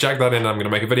gonna jack that in. I'm gonna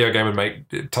make a video game and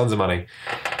make tons of money.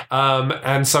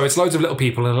 And so it's loads of little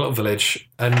people in a little village,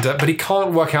 and but he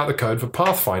can't work out the code for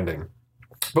pathfinding.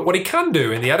 But what he can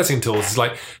do in the editing tools is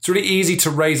like, it's really easy to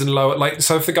raise and lower. Like,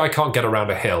 so if the guy can't get around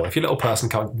a hill, if your little person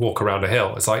can't walk around a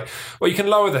hill, it's like, well, you can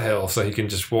lower the hill so he can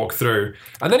just walk through.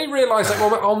 And then he realised, like,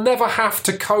 well, I'll never have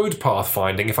to code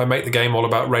pathfinding if I make the game all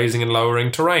about raising and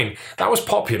lowering terrain. That was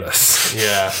Populous.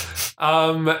 Yeah.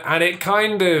 And it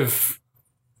kind of...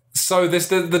 So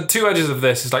the two edges of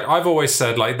this is like, I've always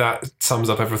said, like, that sums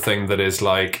up everything that is,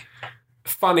 like,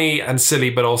 funny and silly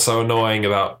but also annoying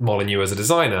about Molyneux as a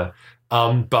designer.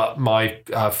 But my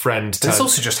friend... It's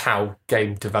also just how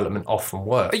game development often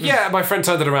works. Yeah, my friend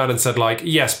turned it around and said, like,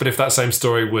 yes, but if that same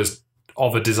story was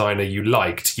of a designer you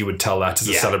liked, you would tell that as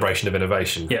a celebration of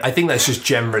innovation. Yeah, I think that's just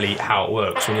generally how it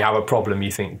works. When you have a problem,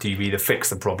 you think, do you either fix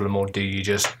the problem or do you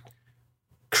just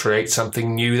create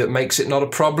something new that makes it not a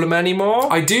problem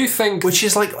anymore? I do think... Which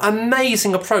is, like,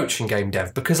 amazing approach in game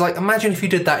dev, because, like, imagine if you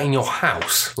did that in your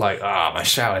house. Like, my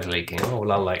shower's leaking. Oh,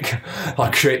 well,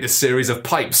 I'll create this series of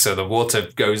pipes so the water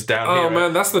goes down here. Oh,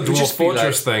 man, that's the Dwarf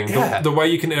Fortress thing. Yeah. The way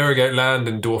you can irrigate land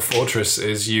in Dwarf Fortress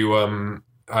is you...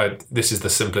 this is the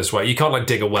simplest way. You can't, like,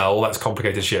 dig a well. That's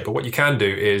complicated shit. But what you can do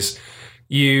is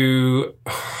you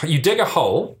dig a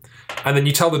hole... And then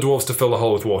you tell the dwarves to fill the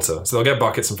hole with water. So they'll get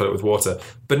buckets and fill it with water.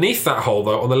 Beneath that hole,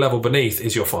 though, on the level beneath,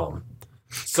 is your farm.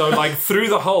 So, like, through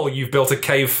the hole, you've built a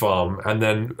cave farm, and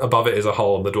then above it is a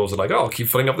hole, and the dwarves are like, oh, I'll keep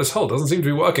filling up this hole. Doesn't seem to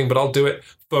be working, but I'll do it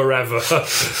forever.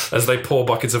 As they pour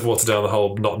buckets of water down the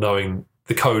hole, not knowing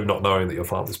that your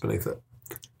farm is beneath it.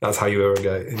 That's how you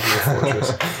irrigate into your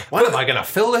fortress. When am I going to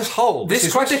fill this hole? This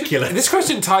is ridiculous. This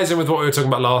question ties in with what we were talking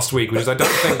about last week, which is I don't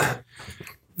think...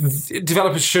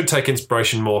 Developers should take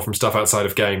inspiration more from stuff outside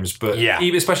of games, but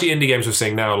especially indie games we're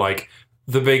seeing now, like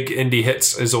the big indie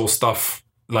hits is all stuff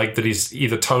like that is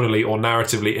either tonally or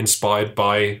narratively inspired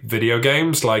by video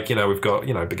games. Like, we've got,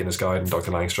 Beginner's Guide and Dr.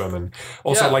 Langstrom, and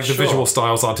also the visual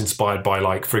styles aren't inspired by,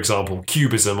 like, for example,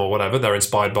 Cubism or whatever. They're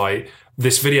inspired by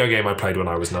this video game I played when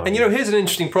I was 9. And here's an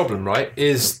interesting problem, right?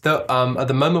 Is that at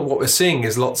the moment what we're seeing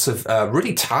is lots of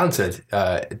really talented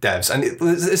devs, and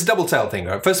it's a double-tailed thing,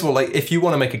 right? First of all, like, if you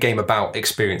want to make a game about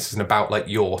experiences and about, like,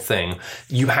 your thing,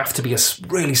 you have to be a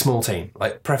really small team,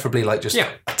 like preferably like just a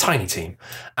tiny team,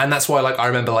 and that's why, like, I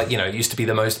remember, like, it used to be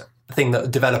the most thing that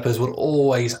developers would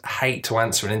always hate to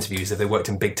answer in interviews if they worked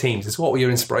in big teams is, what were your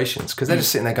inspirations? Because they're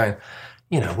just sitting there going,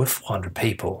 we're 400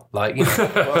 people. Like,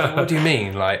 what do you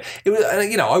mean? Like, it was,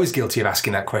 I was guilty of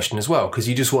asking that question as well, because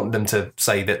you just want them to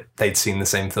say that they'd seen the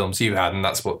same films you had, and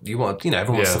that's what you want.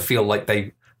 Everyone wants to feel like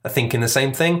they are thinking the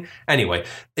same thing. Anyway,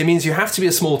 it means you have to be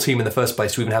a small team in the first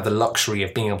place to even have the luxury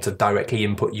of being able to directly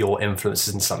input your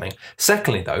influences in something.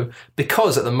 Secondly, though,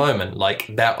 because at the moment, like,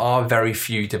 there are very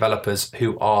few developers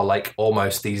who are, like,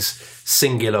 almost these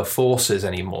singular forces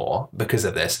anymore because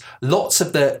of this. Lots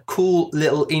of the cool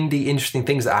little indie interesting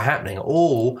things that are happening are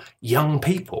all young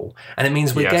people, and it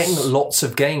means we're getting lots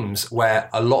of games where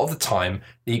a lot of the time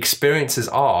the experiences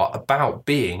are about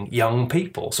being young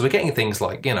people. So we're getting things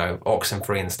like,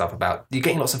 Oxenfree and stuff about, you're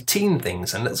getting lots of teen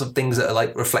things and lots of things that are,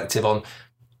 like, reflective on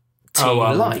teen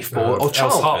life or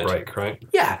childhood. Heartbreak, right?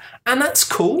 Yeah, and that's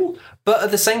cool, but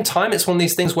at the same time it's one of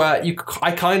these things where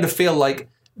I kind of feel like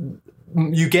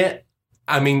you get,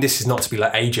 this is not to be,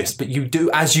 like, ageist, but you do,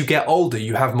 as you get older,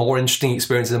 you have more interesting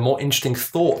experiences and more interesting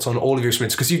thoughts on all of your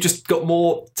experiences because you've just got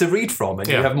more to read from and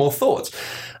you have more thoughts.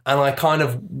 And I kind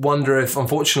of wonder if,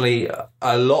 unfortunately,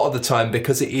 a lot of the time,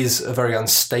 because it is a very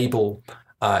unstable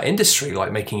industry,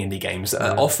 like making indie games,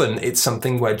 often it's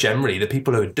something where generally the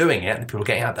people who are doing it, the people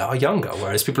getting out there, are younger,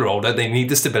 whereas people who are older, they need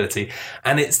the stability.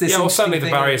 And it's this... well, certainly the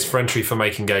barriers for entry for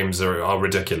making games are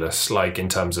ridiculous, like, in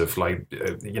terms of, like,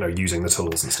 using the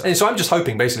tools and stuff. And so I'm just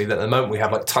hoping, basically, that at the moment we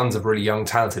have, like, tons of really young,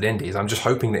 talented indies. I'm just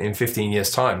hoping that in 15 years'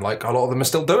 time, like, a lot of them are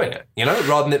still doing it,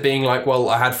 rather than it being like, well,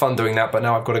 I had fun doing that, but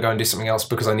now I've got to go and do something else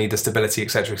because I need the stability,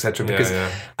 etc., etc. Because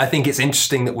I think it's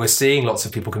interesting that we're seeing lots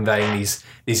of people conveying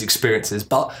these experiences,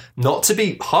 but not to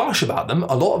be harsh about them,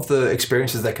 a lot of the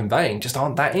experiences they're conveying just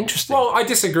aren't that interesting. Well, I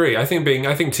disagree. I think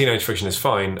teenage fiction is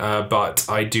fine, but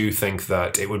I do think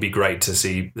that it would be great to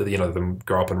see them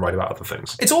grow up and write about other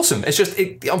things. It's awesome. It's just,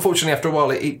 unfortunately, after a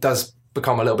while, it does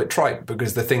become a little bit trite,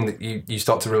 because the thing that you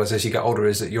start to realise as you get older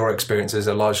is that your experiences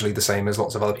are largely the same as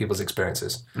lots of other people's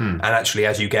experiences. And actually,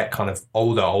 as you get kind of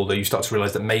older, you start to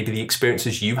realise that maybe the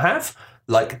experiences you have,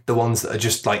 like the ones that are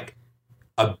just, like,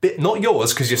 a bit not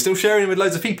yours because you're still sharing with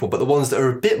loads of people, but the ones that are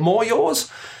a bit more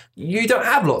yours, you don't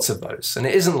have lots of those. And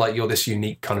it isn't like you're this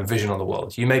unique kind of vision on the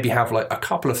world. You maybe have like a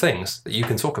couple of things that you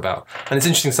can talk about. And it's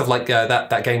interesting stuff like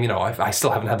that game, I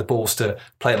still haven't had the balls to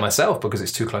play it myself because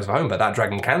it's too close to home, but that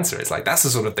Dragon Cancer, it's like, that's the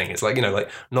sort of thing. It's like,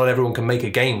 like not everyone can make a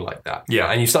game like that.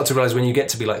 Yeah. And you start to realize when you get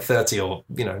to be like 30 or,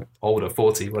 older,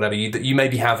 40, whatever, you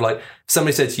maybe have like,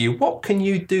 somebody said to you, what can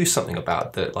you do something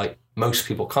about that like most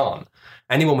people can't?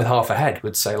 Anyone with half a head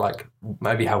would say like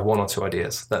maybe have one or two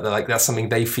ideas that like that's something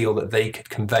they feel that they could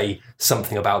convey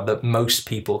something about that most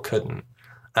people couldn't.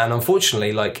 And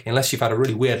unfortunately, like unless you've had a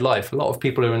really weird life, a lot of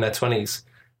people who are in their 20s,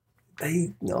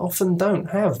 they often don't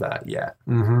have that yet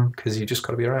because you just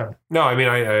got to be around. No, I mean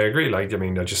I agree. Like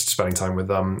just spending time with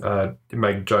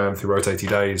Meg Joanne through Road 80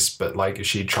 Days, but like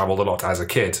she travelled a lot as a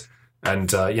kid.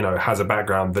 And, has a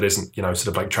background that isn't, sort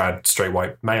of like trad, straight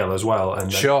white male as well.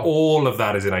 And all of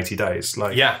that is in 80 days.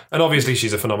 Like, yeah. And obviously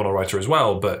she's a phenomenal writer as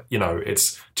well. But,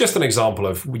 it's just an example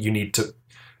of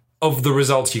of the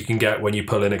results you can get when you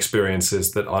pull in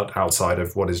experiences that are outside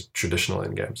of what is traditional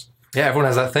in games. Yeah, everyone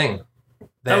has that thing.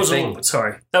 That was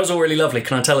all really lovely.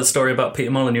 Can I tell a story about Peter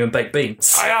Molyneux and baked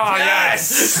beans?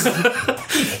 Yes!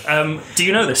 Do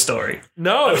you know this story?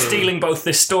 No. I'm stealing both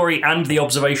this story and the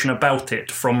observation about it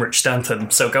from Rich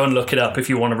Stanton, so go and look it up if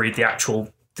you want to read the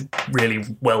actual really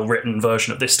well-written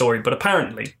version of this story. But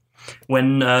apparently,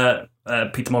 when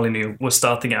Peter Molyneux was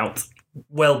starting out,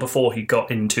 well before he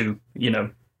got into,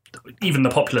 even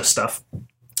the popular stuff,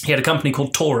 he had a company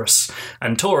called Taurus,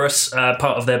 and Taurus, part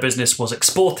of their business was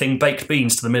exporting baked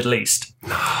beans to the Middle East.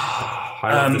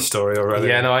 I love this story already.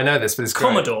 Yeah, no, I know this, but it's great.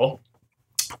 Commodore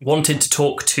wanted to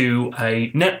talk to a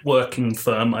networking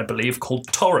firm, I believe, called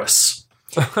Taurus.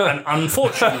 And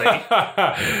unfortunately,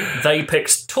 they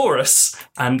picked Taurus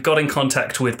and got in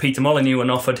contact with Peter Molyneux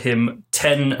and offered him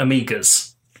 10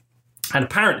 Amigas. And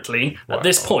apparently, at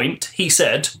this point, he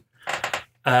said...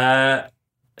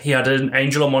 he had an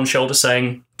angel on one shoulder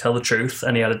saying, tell the truth,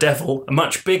 and he had a devil, a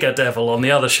much bigger devil on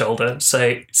the other shoulder,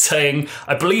 saying,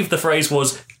 I believe the phrase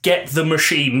was, get the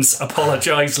machines,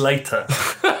 apologise later.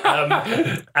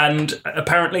 And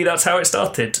apparently that's how it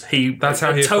started. That's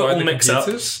how he acquired the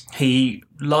computers? He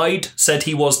lied, said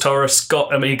he was Taurus,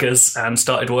 got Amigas, and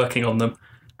started working on them.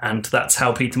 And that's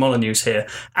how Peter Molyneux's here.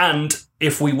 And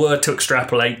if we were to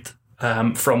extrapolate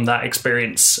from that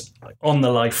experience on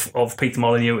the life of Peter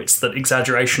Molyneux, it's that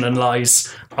exaggeration and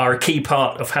lies are a key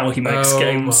part of how he makes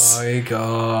games. Oh my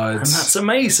god. And that's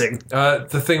amazing.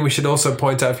 The thing we should also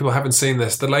point out, if people haven't seen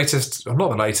this, not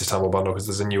the latest Humble Bundle, because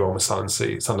there's a new one with Sun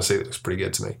Sea that looks pretty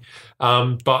good to me.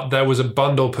 But there was a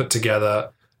bundle put together,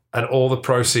 and all the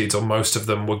proceeds, or most of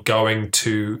them, were going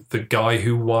to the guy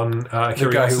who won Curiosity.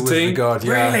 The guy who was the god,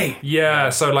 yeah. Really? Yeah,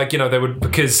 so they would,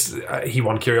 because he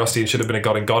won Curiosity and should have been a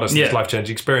god and goddess in this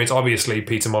life-changing experience. Obviously,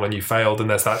 Peter Molyneux failed, and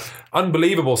there's that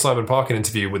unbelievable Simon Parkin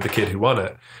interview with the kid who won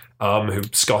it, who's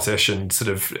Scottish and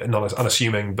sort of not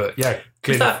unassuming, but yeah,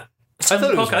 clearly. I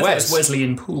thought it was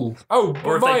Wesleyan Poole. Oh,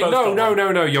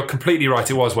 no, you're completely right.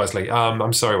 It was Wesley.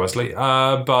 I'm sorry, Wesley.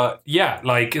 But yeah,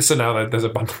 so now there's a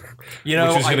bundle. Which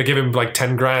is going to give him like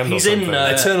 10 grand He's or something. in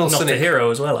Eternal Cynic.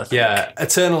 Hero as well, I think. Yeah,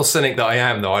 Eternal Cynic that I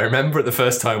am, though. I remember it the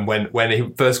first time when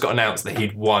he first got announced that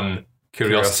he'd won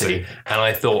Curiosity. And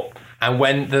I thought, and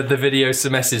when the video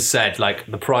message said, like,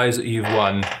 the prize that you've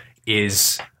won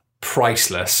is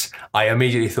priceless, I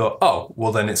immediately thought, oh,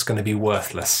 well then it's going to be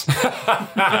worthless.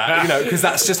 Because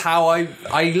that's just how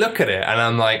I look at it. And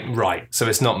I'm like, right, so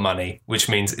it's not money, which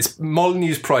means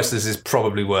Molyneux's priceless is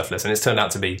probably worthless. And it's turned out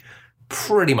to be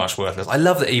pretty much worthless. I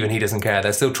love that even he doesn't care.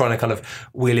 They're still trying to kind of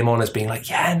wheel him on as being like,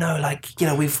 yeah, no, like,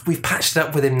 we've patched it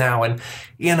up with him now, and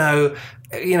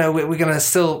we're gonna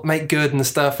still make good and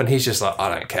stuff. And he's just like,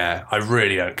 I don't care. I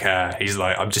really don't care. He's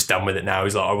like, I'm just done with it now.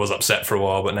 He's like, I was upset for a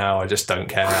while, but now I just don't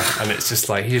care. And it's just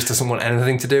like he just doesn't want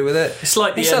anything to do with it. It's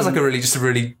like he sounds like a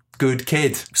really good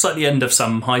kid. It's like the end of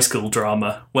some high school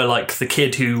drama where, like, the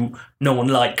kid who no one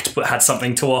liked but had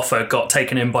something to offer got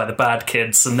taken in by the bad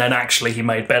kids, and then actually he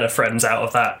made better friends out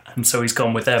of that, and so he's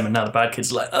gone with them, and now the bad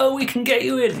kids are like, oh, we can get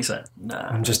you in. He's like, nah,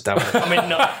 I'm just done with it.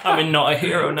 I'm in not a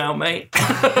hero now, mate.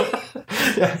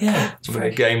 Yeah, it's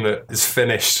a game that is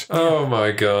finished. Oh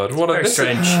my god, what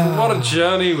a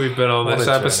journey we've been on this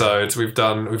episode. We've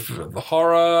done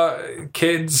horror,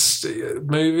 kids,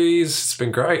 movies. It's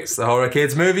been great. It's the Horror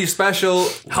Kids movie special.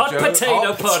 Hot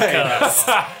Potato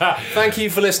Podcast. Thank you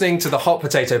for listening to the Hot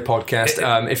Potato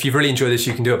Podcast. If you've really enjoyed this,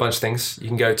 you can do a bunch of things. You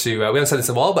can go to, we haven't said this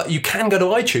in a while, but you can go to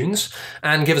iTunes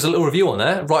and give us a little review on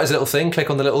there. Write us a little thing, click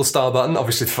on the little star button.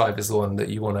 Obviously, the 5 is the one that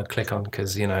you want to click on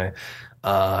because,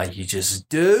 You just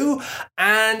do.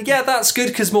 And yeah, that's good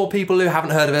because more people who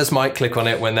haven't heard of us might click on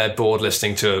it when they're bored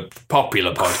listening to a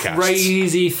popular podcast.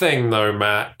 Crazy thing though,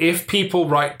 Matt. If people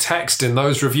write text in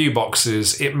those review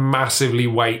boxes, it massively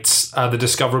weights the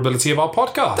discoverability of our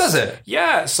podcast. Does it?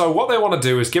 Yeah. So what they want to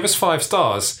do is give us 5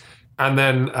 stars and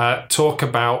then talk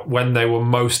about when they were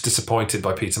most disappointed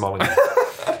by Peter Molyneux.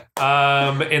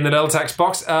 In the little text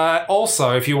box.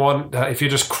 Also, if you want, if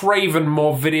you're just craving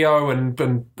more video and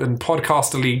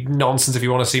podcasterly nonsense, if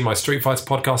you want to see my Street Fighter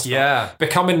podcast,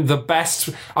 becoming the best.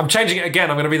 I'm changing it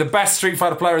again. I'm going to be the best Street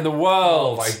Fighter player in the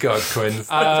world. Oh my god, Quinn!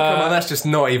 Come on, that's just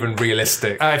not even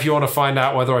realistic. If you want to find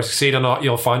out whether I succeed or not,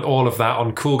 you'll find all of that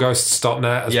on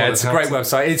coolghosts.net. It's a great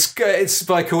website. It's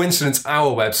by coincidence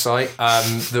our website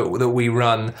that we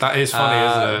run. That is funny,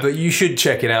 isn't it? But you should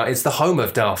check it out. It's the home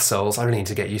of Darth Souls. I really need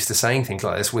to get used to saying things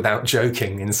like this without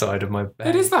joking inside of my bed.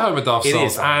 It is the home of Darth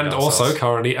Souls, and also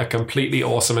currently a completely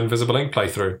awesome Invisible Ink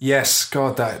playthrough. Yes,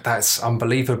 God, that's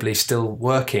unbelievably still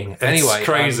working. Anyway, it's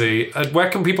crazy. Where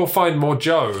can people find more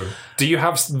Joe? Do you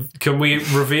have? Can we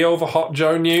reveal the Hot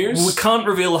Joe news? We can't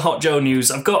reveal the Hot Joe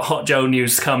news. I've got Hot Joe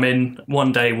news coming.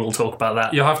 One day we'll talk about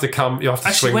that. You'll have to come. You'll have to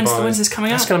actually. Swing by. When's this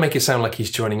coming out? That's going to make it sound like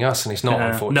he's joining us, and he's not.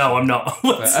 Unfortunately, no, I'm not.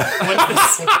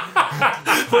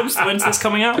 When's this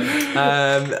coming out?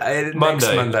 Next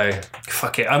Monday.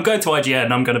 Fuck it. I'm going to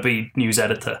IGN. I'm going to be news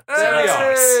editor. There we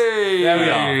are.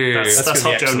 That's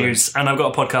Hot Joe news, and I've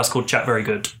got a podcast called Chat Very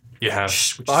Good. You have.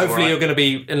 Hopefully you're going to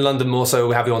be in London more, so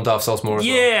we'll have you on Darth Souls more as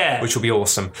well, which will be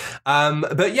awesome.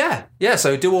 But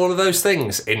so do all of those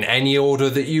things in any order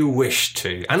that you wish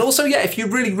to. And also, if you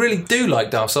really, really do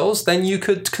like Darth Souls, then you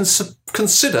could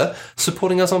consider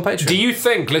supporting us on Patreon. Do you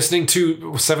think, listening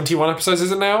to 71 episodes,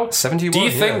 is it now? 71, do you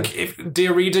think, if,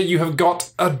 dear reader, you have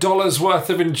got $1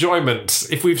 worth of enjoyment?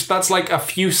 That's like a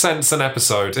few cents an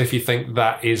episode. If you think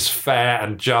that is fair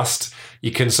and just,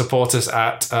 you can support us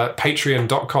at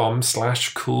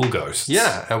patreon.com/coolghosts.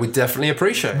 Yeah, we definitely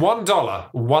appreciate it.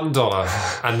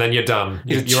 $1, and then you're done.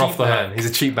 You're off the hook. He's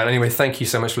a cheap man. Anyway, thank you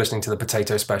so much for listening to the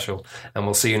Potato Special, and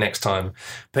we'll see you next time.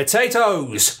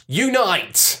 Potatoes,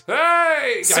 unite!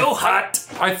 Hey! So hot!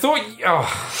 I thought...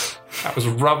 that was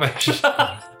rubbish.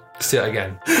 Let's do it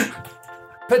again.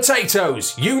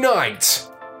 Potatoes, unite!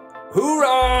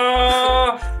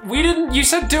 Hoorah! You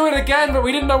said do it again, but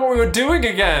we didn't know what we were doing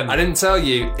again. I didn't tell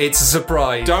you. It's a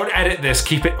surprise. Don't edit this.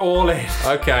 Keep it all in.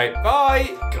 Okay.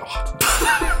 Bye. God.